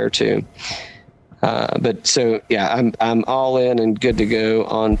prior to. But so, yeah, I'm all in and good to go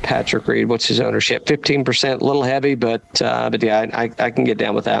on Patrick Reed. What's his ownership? 15%, a little heavy, but yeah, I can get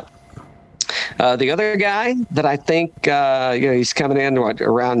down with that. The other guy that I think, he's coming in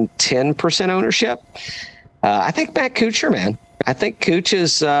around 10% ownership. I think Matt Kuchar, man. I think Cooch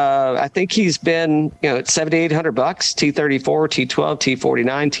is, I think he's been, at $7,800, T34, T12, T49,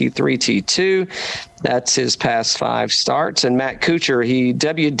 T3, T2. That's his past 5 starts. And Matt Kuchar, he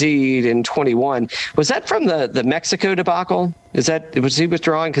WD'd in 21. Was that from the Mexico debacle? Was he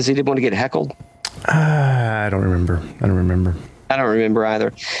withdrawing because he didn't want to get heckled? I don't remember. I don't remember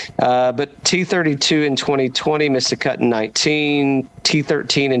either. But T32 in 2020, missed a cut in 19,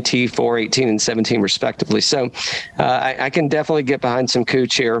 T13 and T4, 18 and 17 respectively. So I can definitely get behind some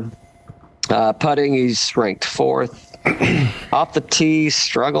Cooch here. Putting, he's ranked 4th. Off the tee,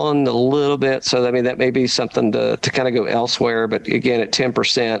 struggling a little bit. So, I mean, that may be something to kind of go elsewhere. But again, at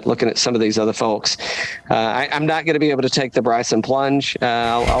 10%, looking at some of these other folks, I'm not going to be able to take the Bryson plunge.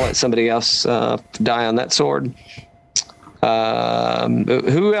 I'll let somebody else die on that sword.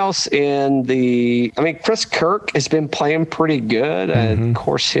 Who else Chris Kirk has been playing pretty good.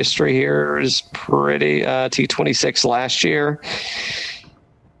 Course history here is pretty T26 last year.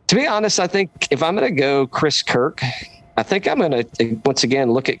 To be honest, I think if I'm going to go Chris Kirk, I think I'm going to once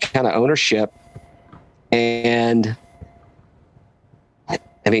again look at kind of ownership. And I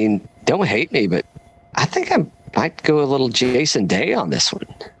mean, don't hate me, but I think I might go a little Jason Day on this one.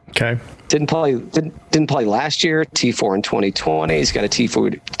 Okay. Didn't play last year. T4 in 2020. He's got a T44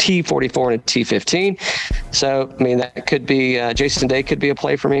 and a T15. So I mean, that could be Jason Day could be a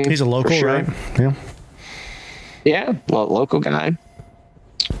play for me. He's a local, sure. right? Yeah. Yeah, local guy.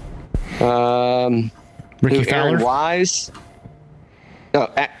 Ricky Fowler. Aaron Wise. No,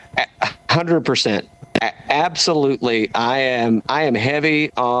 100%. Absolutely. I am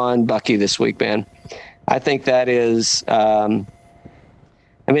heavy on Bucky this week, man. I think that is.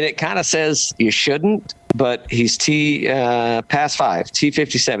 It kind of says you shouldn't, but he's past 5,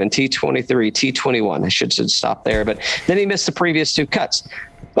 T57, T23, T21. I should stop there, but then he missed the previous 2 cuts.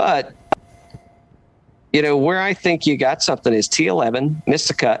 But where I think you got something is T11, missed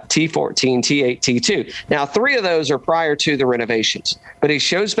a cut, T14, T8, T2. Now, 3 of those are prior to the renovations, but he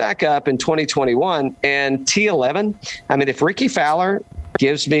shows back up in 2021 and T11. I mean, if Ricky Fowler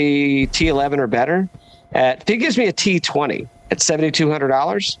gives me T11 or better, if he gives me a T20 at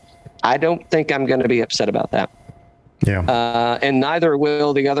 $7,200, I don't think I'm going to be upset about that. Yeah. And neither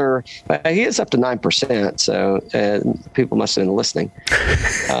will the other. He is up to 9%, so people must have been listening.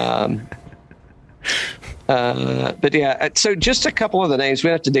 But yeah, so just a couple of the names. We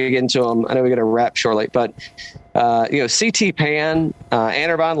have to dig into them. I know we got to wrap shortly, but CT Pan,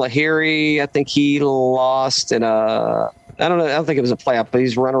 Anirban Lahiri, I think he lost in I don't think it was a playoff, but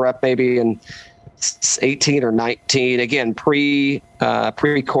he's runner-up maybe in 18 or 19. Again,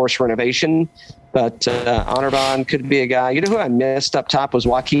 pre-course renovation. But Anirban could be a guy. Who I missed up top was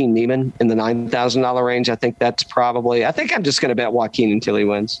Joaquin Niemann in the $9,000 range. I think that's probably. I think I'm just going to bet Joaquin until he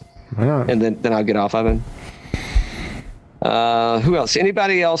wins, and then I'll get off of him. Who else?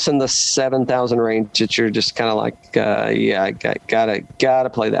 Anybody else in the 7,000 range that you're just kind of like, I gotta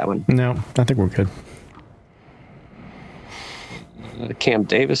play that one? No, I think we're good. Cam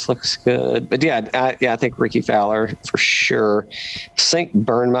Davis looks good, but I think Ricky Fowler for sure. Sink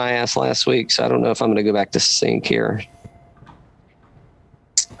burned my ass last week, so I don't know if I'm going to go back to Sink here.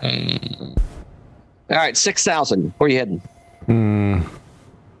 All right, 6,000. Where are you heading?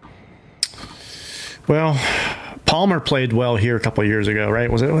 Well, Palmer played well here a couple of years ago,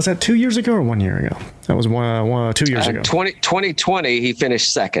 right? Was that 2 years ago or 1 year ago? That was 2 years ago. 2020, he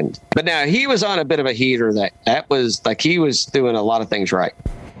finished second. But now he was on a bit of a heater. That was like he was doing a lot of things right.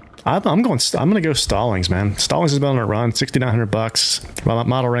 I'm going to go Stallings, man. Stallings has been on a run, $6,900.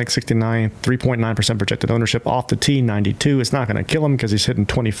 Model rank 69, 3.9% projected ownership off the tee, 92. It's not going to kill him because he's hitting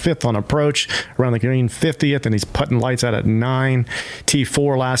 25th on approach, around the green 50th, and he's putting lights out at 9.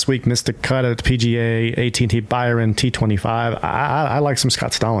 T4 last week, missed the cut at the PGA, AT&T Byron, T25. I like some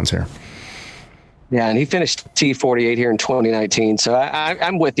Scott Stallings here. Yeah, and he finished T48 here in 2019. So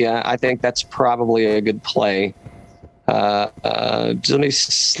I'm with you. I think that's probably a good play. Let me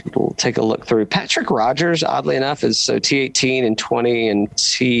take a look through. Patrick Rogers, oddly enough, is so T18 in 20 and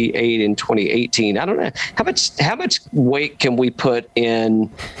T8 in 2018. I don't know how much weight can we put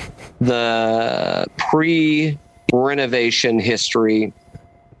in the pre-renovation history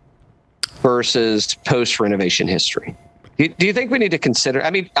versus post-renovation history. Do you think we need to consider? I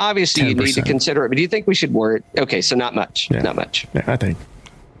mean, obviously 10%. You need to consider it, but do you think we should worry? Okay, so not much. Yeah. Not much. Yeah, I think.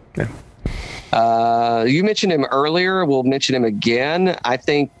 Yeah. You mentioned him earlier. We'll mention him again. I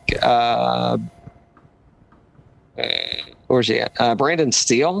think. Where's he at? Brandon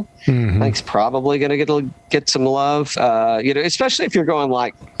Steele. I think he's probably going to get some love. Especially if you're going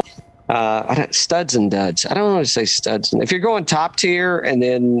like studs and duds. I don't want to say studs. If you're going top tier and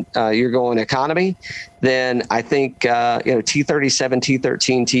then you're going economy, then I think T37,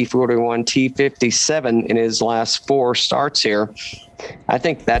 T13, T41, T57 in his last 4 starts here. I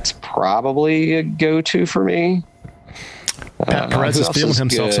think that's probably a go-to for me. Pat Perez is feeling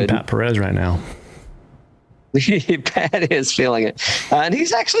himself some Pat Perez right now. Pat is feeling it. And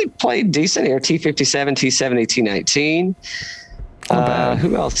he's actually played decent here. T57, T70, T19.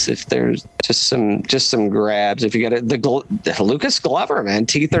 Who else? If there's just some grabs, if you got the Lucas Glover, man,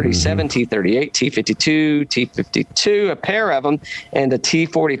 T37, T38, T52, T52, a pair of them, and a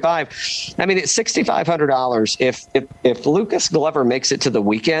T45. I mean, it's $6,500. If Lucas Glover makes it to the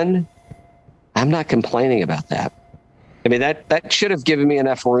weekend, I'm not complaining about that. I mean, that should have given me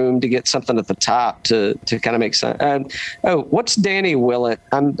enough room to get something at the top to kind of make sense. What's Danny Willett?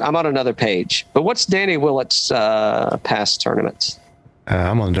 I'm on another page, but what's Danny Willett's past tournaments?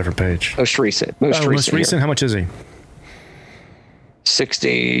 I'm on a different page. Most recent. Most recent. How much is he?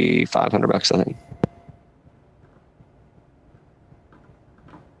 $6,500, I think.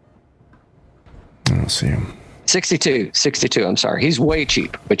 Let's see him. 62. I'm sorry. He's way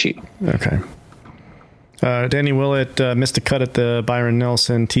cheap. Okay. Danny Willett missed a cut at the Byron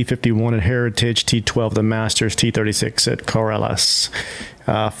Nelson, T51 at Heritage, T12 the Masters, T36 at Corrales.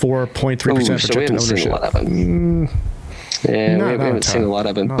 4.3% projected ownership. Seen a lot of him. We haven't seen a lot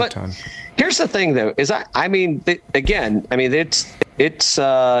of him. But here's the thing, though, is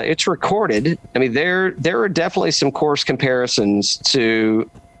it's recorded. I mean, there are definitely some course comparisons to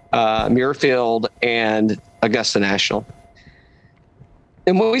Muirfield and Augusta National.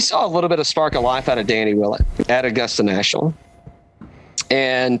 And we saw a little bit of spark of life out of Danny Willett at Augusta National.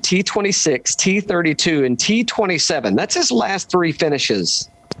 And T26, T32, and T27. That's his last 3 finishes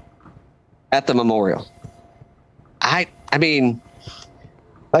at the Memorial. I mean,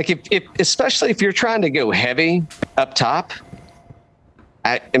 like if especially if you're trying to go heavy up top.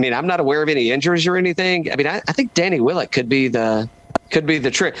 I mean, I'm not aware of any injuries or anything. I mean, I think Danny Willett could be the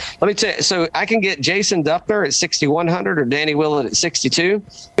trick. Let me tell you, so I can get Jason Duffner at 6,100 or Danny Willett at 62.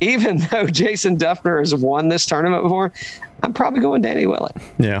 Even though Jason Duffner has won this tournament before, I'm probably going Danny Willett.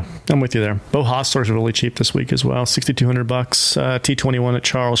 Yeah, I'm with you there. Bo Hostler's really cheap this week as well. $6,200. T21 at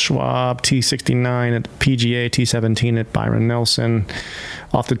Charles Schwab, T69 at PGA, T17 at Byron Nelson.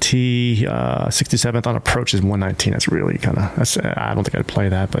 Off the tee, 67th on approach is 119. That's really I don't think I'd play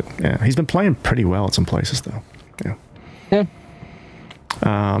that, but yeah, he's been playing pretty well at some places though. Yeah. Yeah.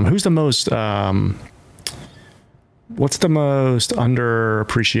 Who's the most? What's the most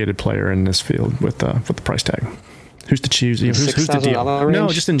underappreciated player in this field with the price tag? Who's to choose? Who's the deal? No,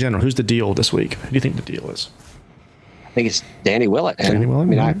 just in general. Who's the deal this week? Who do you think the deal is? I think it's Danny Willett. Danny Willett. I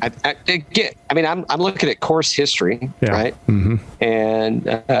mean, I'm looking at course history, right? Mm-hmm. And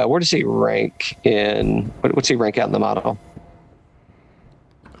where does he rank in? What's he rank out in the model?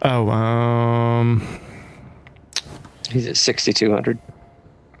 He's at 6,200.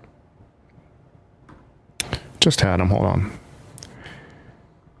 Just had him. Hold on.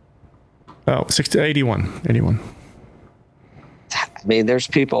 81. I mean, there's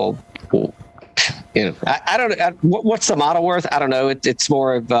people who, I don't know. What's the model worth? I don't know. It's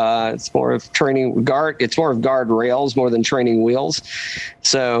more of training guard. It's more of guard rails more than training wheels.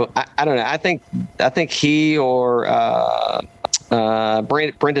 So I don't know. I think he or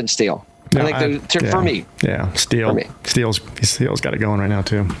Brendan Steele. No, I think for me. Yeah, Steele. Steele's got it going right now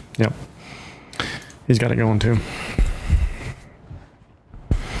too. Yep. He's got it going too.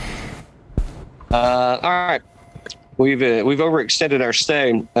 All right. We've overextended our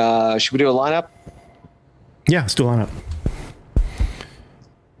stay. Should we do a lineup? Yeah, let's do a lineup.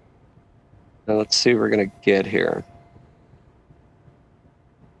 Let's see what we're going to get here.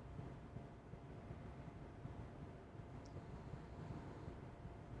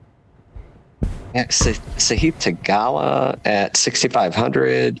 Sahith Tagala at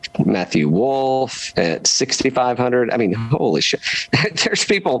 6,500. Matthew Wolf at 6,500. I mean, holy shit! There's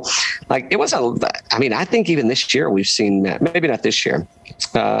people like it was I mean, I think even this year we've seen maybe not this year,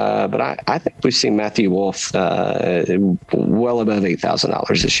 but I think we've seen Matthew Wolf well above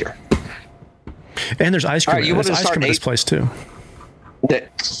 $8,000 this year. And there's ice cream. Right, you want to ice cream at this place too.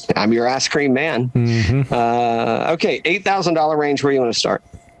 I'm your ice cream man. Mm-hmm. Okay, $8,000 range. Where do you want to start?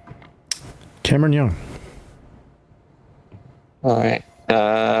 Cameron Young. All right.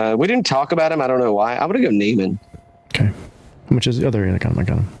 We didn't talk about him. I don't know why. I'm going to go Neiman. Okay. How much is the other? I got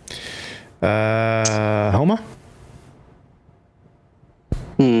him. Homa?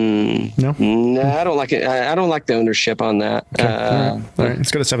 No, I don't like it. I don't like the ownership on that. Okay. All right.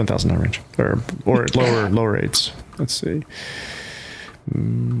 Let's go to $7,000 range or lower rates. Let's see.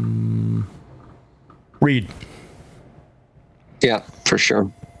 Reed. Yeah, for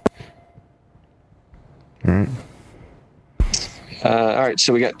sure. All right. All right.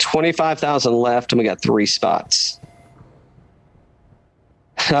 So we got 25,000 left, and we got 3 spots.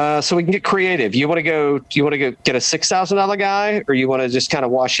 So we can get creative. You want to go get a $6,000 guy, or you want to just kind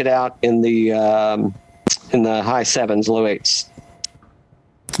of wash it out in the high 7s, low 8s?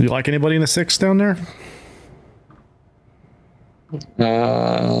 Do you like anybody in the 6 down there?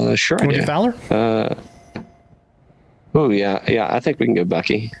 Sure. Want to get Fowler? Oh yeah. I think we can go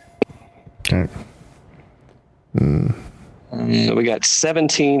Bucky. Okay. So we got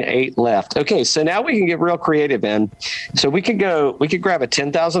 17,800 left. Okay, so now we can get real creative, man. So we could grab a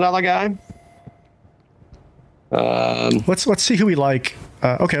 $10,000 guy. Let's see who we like.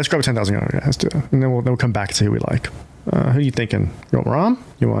 Okay, let's grab a $10,000 guy. Let's do it, and then we'll come back and see who we like. Who are you thinking? You want Rom?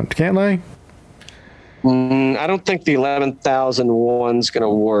 You want Cantlay? I don't think the 11,001's going to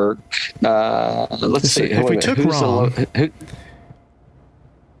work. Let's see. If we took Rom,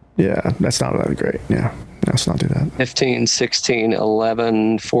 yeah, that's not that great. Yeah, let's not do that. 15, 16,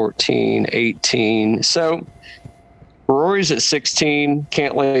 11, 14, 18. So Rory's at 16.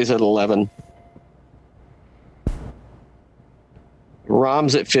 Cantlay's at 11.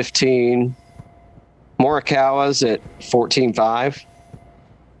 Rom's at 15. Morikawa's at 14.5.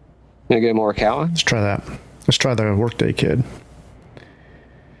 Gonna go Morikawa. Let's try that. Let's try the Workday kid.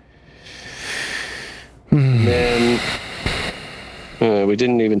 Then we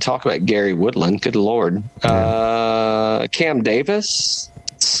didn't even talk about Gary Woodland. Good Lord. Cam Davis.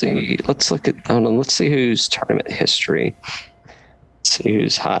 Let's see. Let's look at. Let's see who's tournament history. Let's see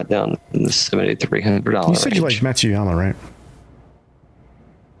who's hot down in the $7,300. You said you like Matsuyama, right?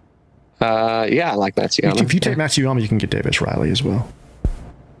 Yeah, I like Matsuyama. If you take Matsuyama, you can get Davis Riley as well.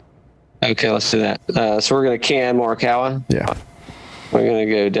 Okay, let's do that. So we're going to Cam Morikawa. Yeah. We're going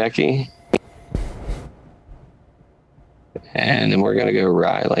to go Decky. And then we're going to go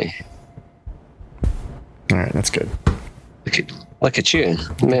Riley. All right, that's good. Look at you.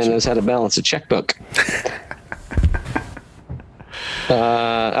 Man knows how to balance a checkbook. All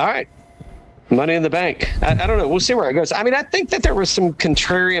right. Money in the bank. I don't know. We'll see where it goes. I mean, I think that there were some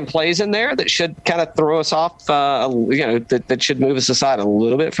contrarian plays in there that should kind of throw us off, that should move us aside a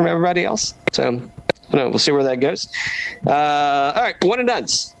little bit from everybody else. So, I don't know. We'll see where that goes. All right. One and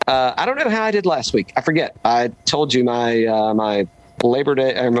dones. I don't know how I did last week. I forget. I told you my Labor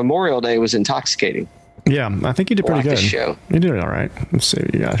Day or Memorial Day was intoxicating. Yeah, I think you did pretty good. Show. You did it all right. Let's see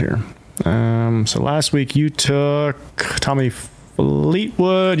what you got here. So last week you took Tommy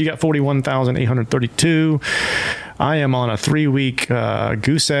Fleetwood. You got 41,832. I am on a 3-week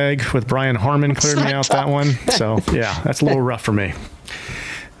goose egg with Brian Harmon. Cleared me out that one. So yeah, that's a little rough for me.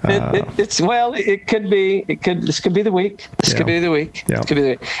 It could be. This could be the week. This could be the week. Yeah. This could be the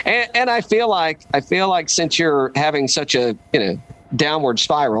week. And I feel like since you're having such a downward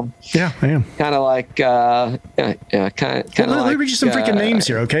spiral. Yeah, I am. Kind of like kind of. Let me read you some freaking names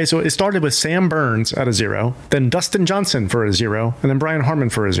here. Okay, so it started with Sam Burns at a 0, then Dustin Johnson for a 0, and then Brian Harmon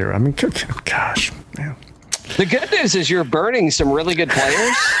for a 0. I mean, gosh, man. The good news is you're burning some really good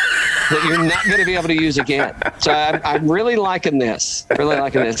players that you're not going to be able to use again. So I'm really liking this. Really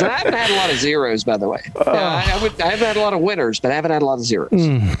liking this. And I haven't had a lot of zeros, by the way. I haven't had a lot of winners, but I haven't had a lot of zeros.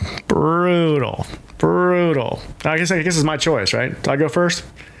 Brutal. I guess it's my choice, right? Do I go first?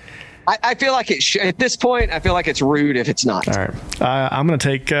 I feel like at this point, I feel like it's rude if it's not. All right. I'm going to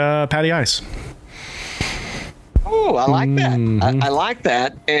take Patty Ice. Oh, I like that. I like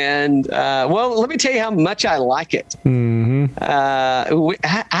that. And, let me tell you how much I like it. I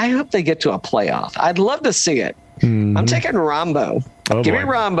hope they get to a playoff. I'd love to see it. I'm taking Rombo. Give me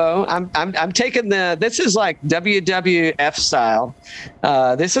Rombo. I'm taking this is like WWF style.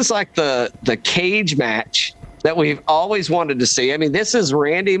 This is like the cage match that we've always wanted to see. I mean, this is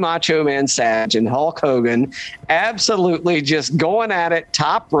Randy Macho Man Savage and Hulk Hogan absolutely just going at it,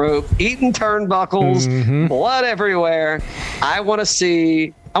 top rope, eating turnbuckles, blood everywhere. I want it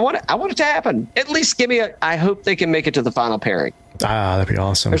to happen. At least give me I hope they can make it to the final pairing. Ah, that'd be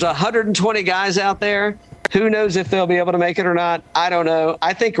awesome. There's 120 guys out there. Who knows if they'll be able to make it or not? I don't know.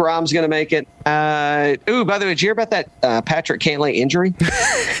 I think Rom's going to make it. By the way, did you hear about that Patrick Cantlay injury?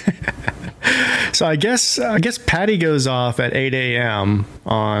 So I guess Patty goes off at 8 a.m.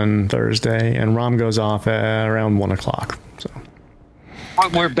 on Thursday, and Rom goes off at around 1 o'clock. So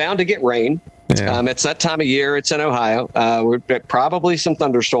we're bound to get rain. Yeah. It's that time of year. It's in Ohio. We're probably some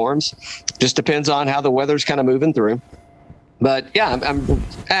thunderstorms. Just depends on how the weather's kind of moving through. But yeah, I'm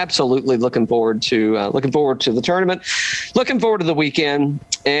absolutely looking forward to the tournament, looking forward to the weekend,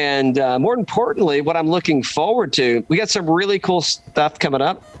 and more importantly, what I'm looking forward to, we got some really cool stuff coming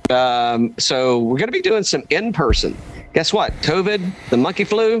up. So we're going to be doing some in person. Guess what? COVID, the monkey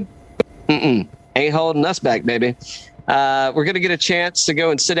flu, ain't holding us back, baby. We're going to get a chance to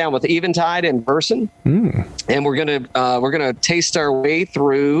go and sit down with Eventide in person, and we're gonna taste our way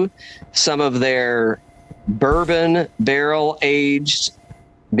through some of their bourbon barrel aged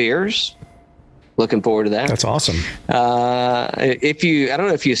beers. Looking forward to that. That's awesome. I don't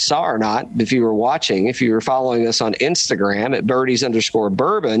know if you saw or not, if you were watching, if you were following us on Instagram at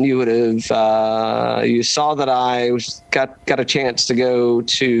birdies_bourbon, you would have, you saw that I got a chance to go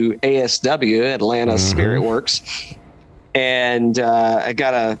to ASW, Atlanta Spirit Works. And I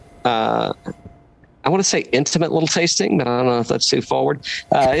got I want to say intimate little tasting, but I don't know if that's too forward.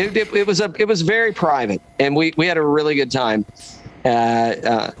 It was very private, and we had a really good time.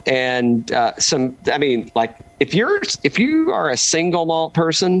 If you are a single malt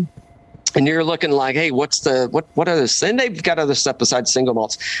person and you're looking like, hey, what are this? And they've got other stuff besides single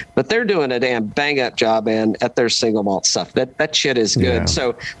malts, but they're doing a damn bang up job at their single malt stuff. That shit is good. Yeah.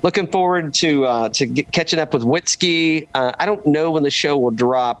 So looking forward to catching up with Whiskey. I don't know when the show will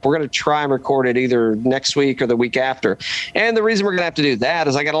drop. We're going to try and record it either next week or the week after. And the reason we're going to have to do that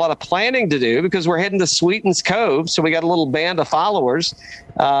is I got a lot of planning to do because we're heading to Sweetens Cove. So we got a little band of followers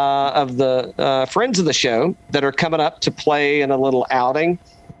of the friends of the show that are coming up to play in a little outing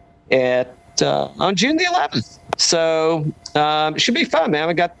on June the 11th. So it should be fun, man.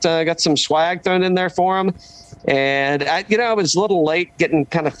 We got some swag thrown in there for them. And I was a little late getting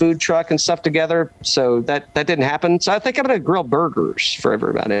kind of food truck and stuff together, so that didn't happen. So I think I'm going to grill burgers for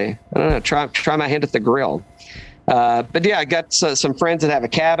everybody. I don't know, try my hand at the grill. But yeah, I got some friends that have a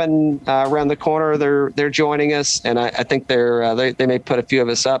cabin around the corner. They're joining us, and I think they may put a few of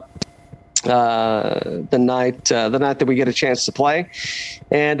us up the night that we get a chance to play.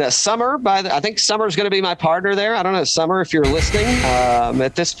 And Summer, I think Summer's going to be my partner there. I don't know, Summer, if you're listening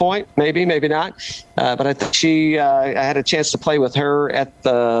at this point, maybe not. But I think I had a chance to play with her at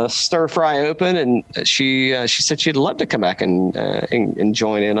the Stir Fry Open, and she said she'd love to come back and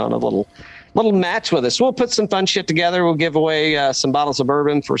join in on a little match with us. We'll put some fun shit together. We'll give away some bottles of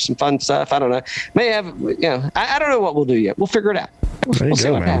bourbon for some fun stuff. I don't know. May have, I don't know what we'll do yet. We'll figure it out. There you see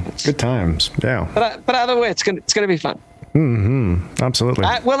go, what man. happens. Good times. Yeah. But either way, it's gonna be fun. Absolutely.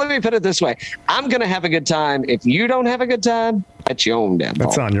 Well, let me put it this way: I'm gonna have a good time. If you don't have a good time, that's your own damn fault.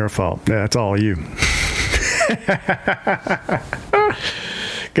 That's on your fault. Yeah, it's all you.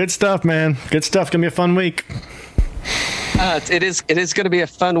 Good stuff, man. Good stuff. Gonna be a fun week. It is going to be a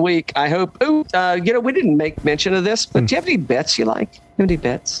fun week. I hope. We didn't make mention of this, but do you have any bets you like? Any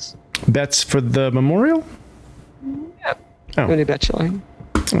bets? Bets for the memorial? Yeah. Oh. Any bets you like?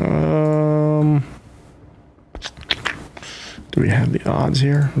 Do we have the odds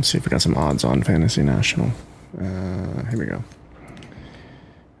here? Let's see if we got some odds on Fantasy National. Here we go.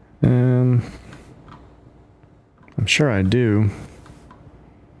 I'm sure I do.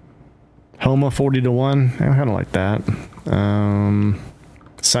 Homa 40-1. I kind of like that.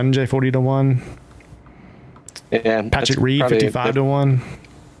 Sanjay 40-1. Yeah. Patrick Reed 55-1.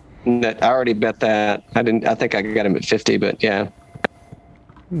 I already bet that. I think I got him at 50, but yeah.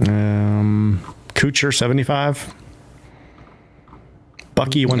 Kuchar 75.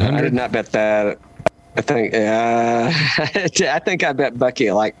 Bucky 100. I did not bet that. I think I bet Bucky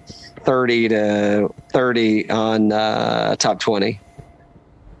at like 30 on top 20.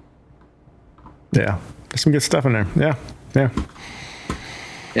 Yeah, there's some good stuff in there. Yeah.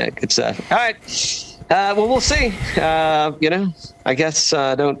 Yeah, good stuff. All right. Well, we'll see. I guess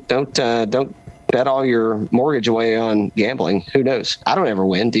don't bet all your mortgage away on gambling. Who knows? I don't ever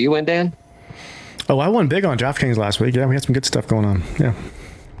win. Do you win, Dan? Oh, I won big on DraftKings last week. Yeah, we had some good stuff going on. Yeah.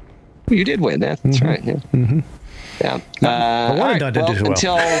 You did win that. That's right. Yeah. Yeah. Did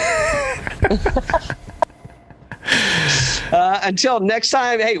well. Until next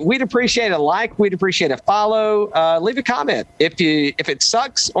time, hey, we'd appreciate a like. We'd appreciate a follow. Leave a comment if it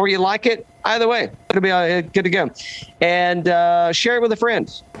sucks or you like it. Either way, it'll be good to go. And share it with a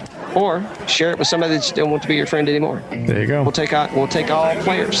friend, or share it with somebody that don't want to be your friend anymore. There you go. We'll take all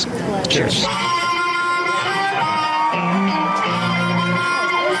players. Cheers.